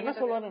எக்ஸ்பெக்ட் பண்ணீங்க? என்ன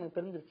சொல்வாரு எனக்கு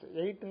தெரிஞ்சிருச்சு.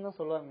 8 ன்னு தான்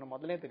சொல்வாரு, எனக்கு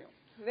முதல்லயே தெரியும்.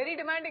 Very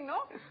demanding, no?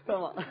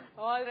 ஆமா.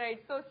 All right,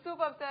 so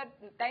super sir,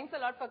 thanks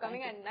a lot for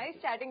coming and nice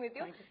chatting with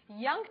you.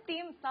 Young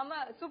team sama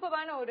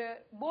superbana ஒரு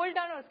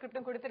boldana ஒரு script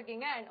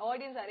கொடுத்திருக்கீங்க and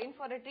audience are in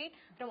for a treat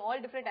from all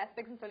different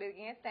aspects னு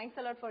சொல்லிருக்கீங்க. Thanks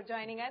a lot for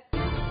joining us.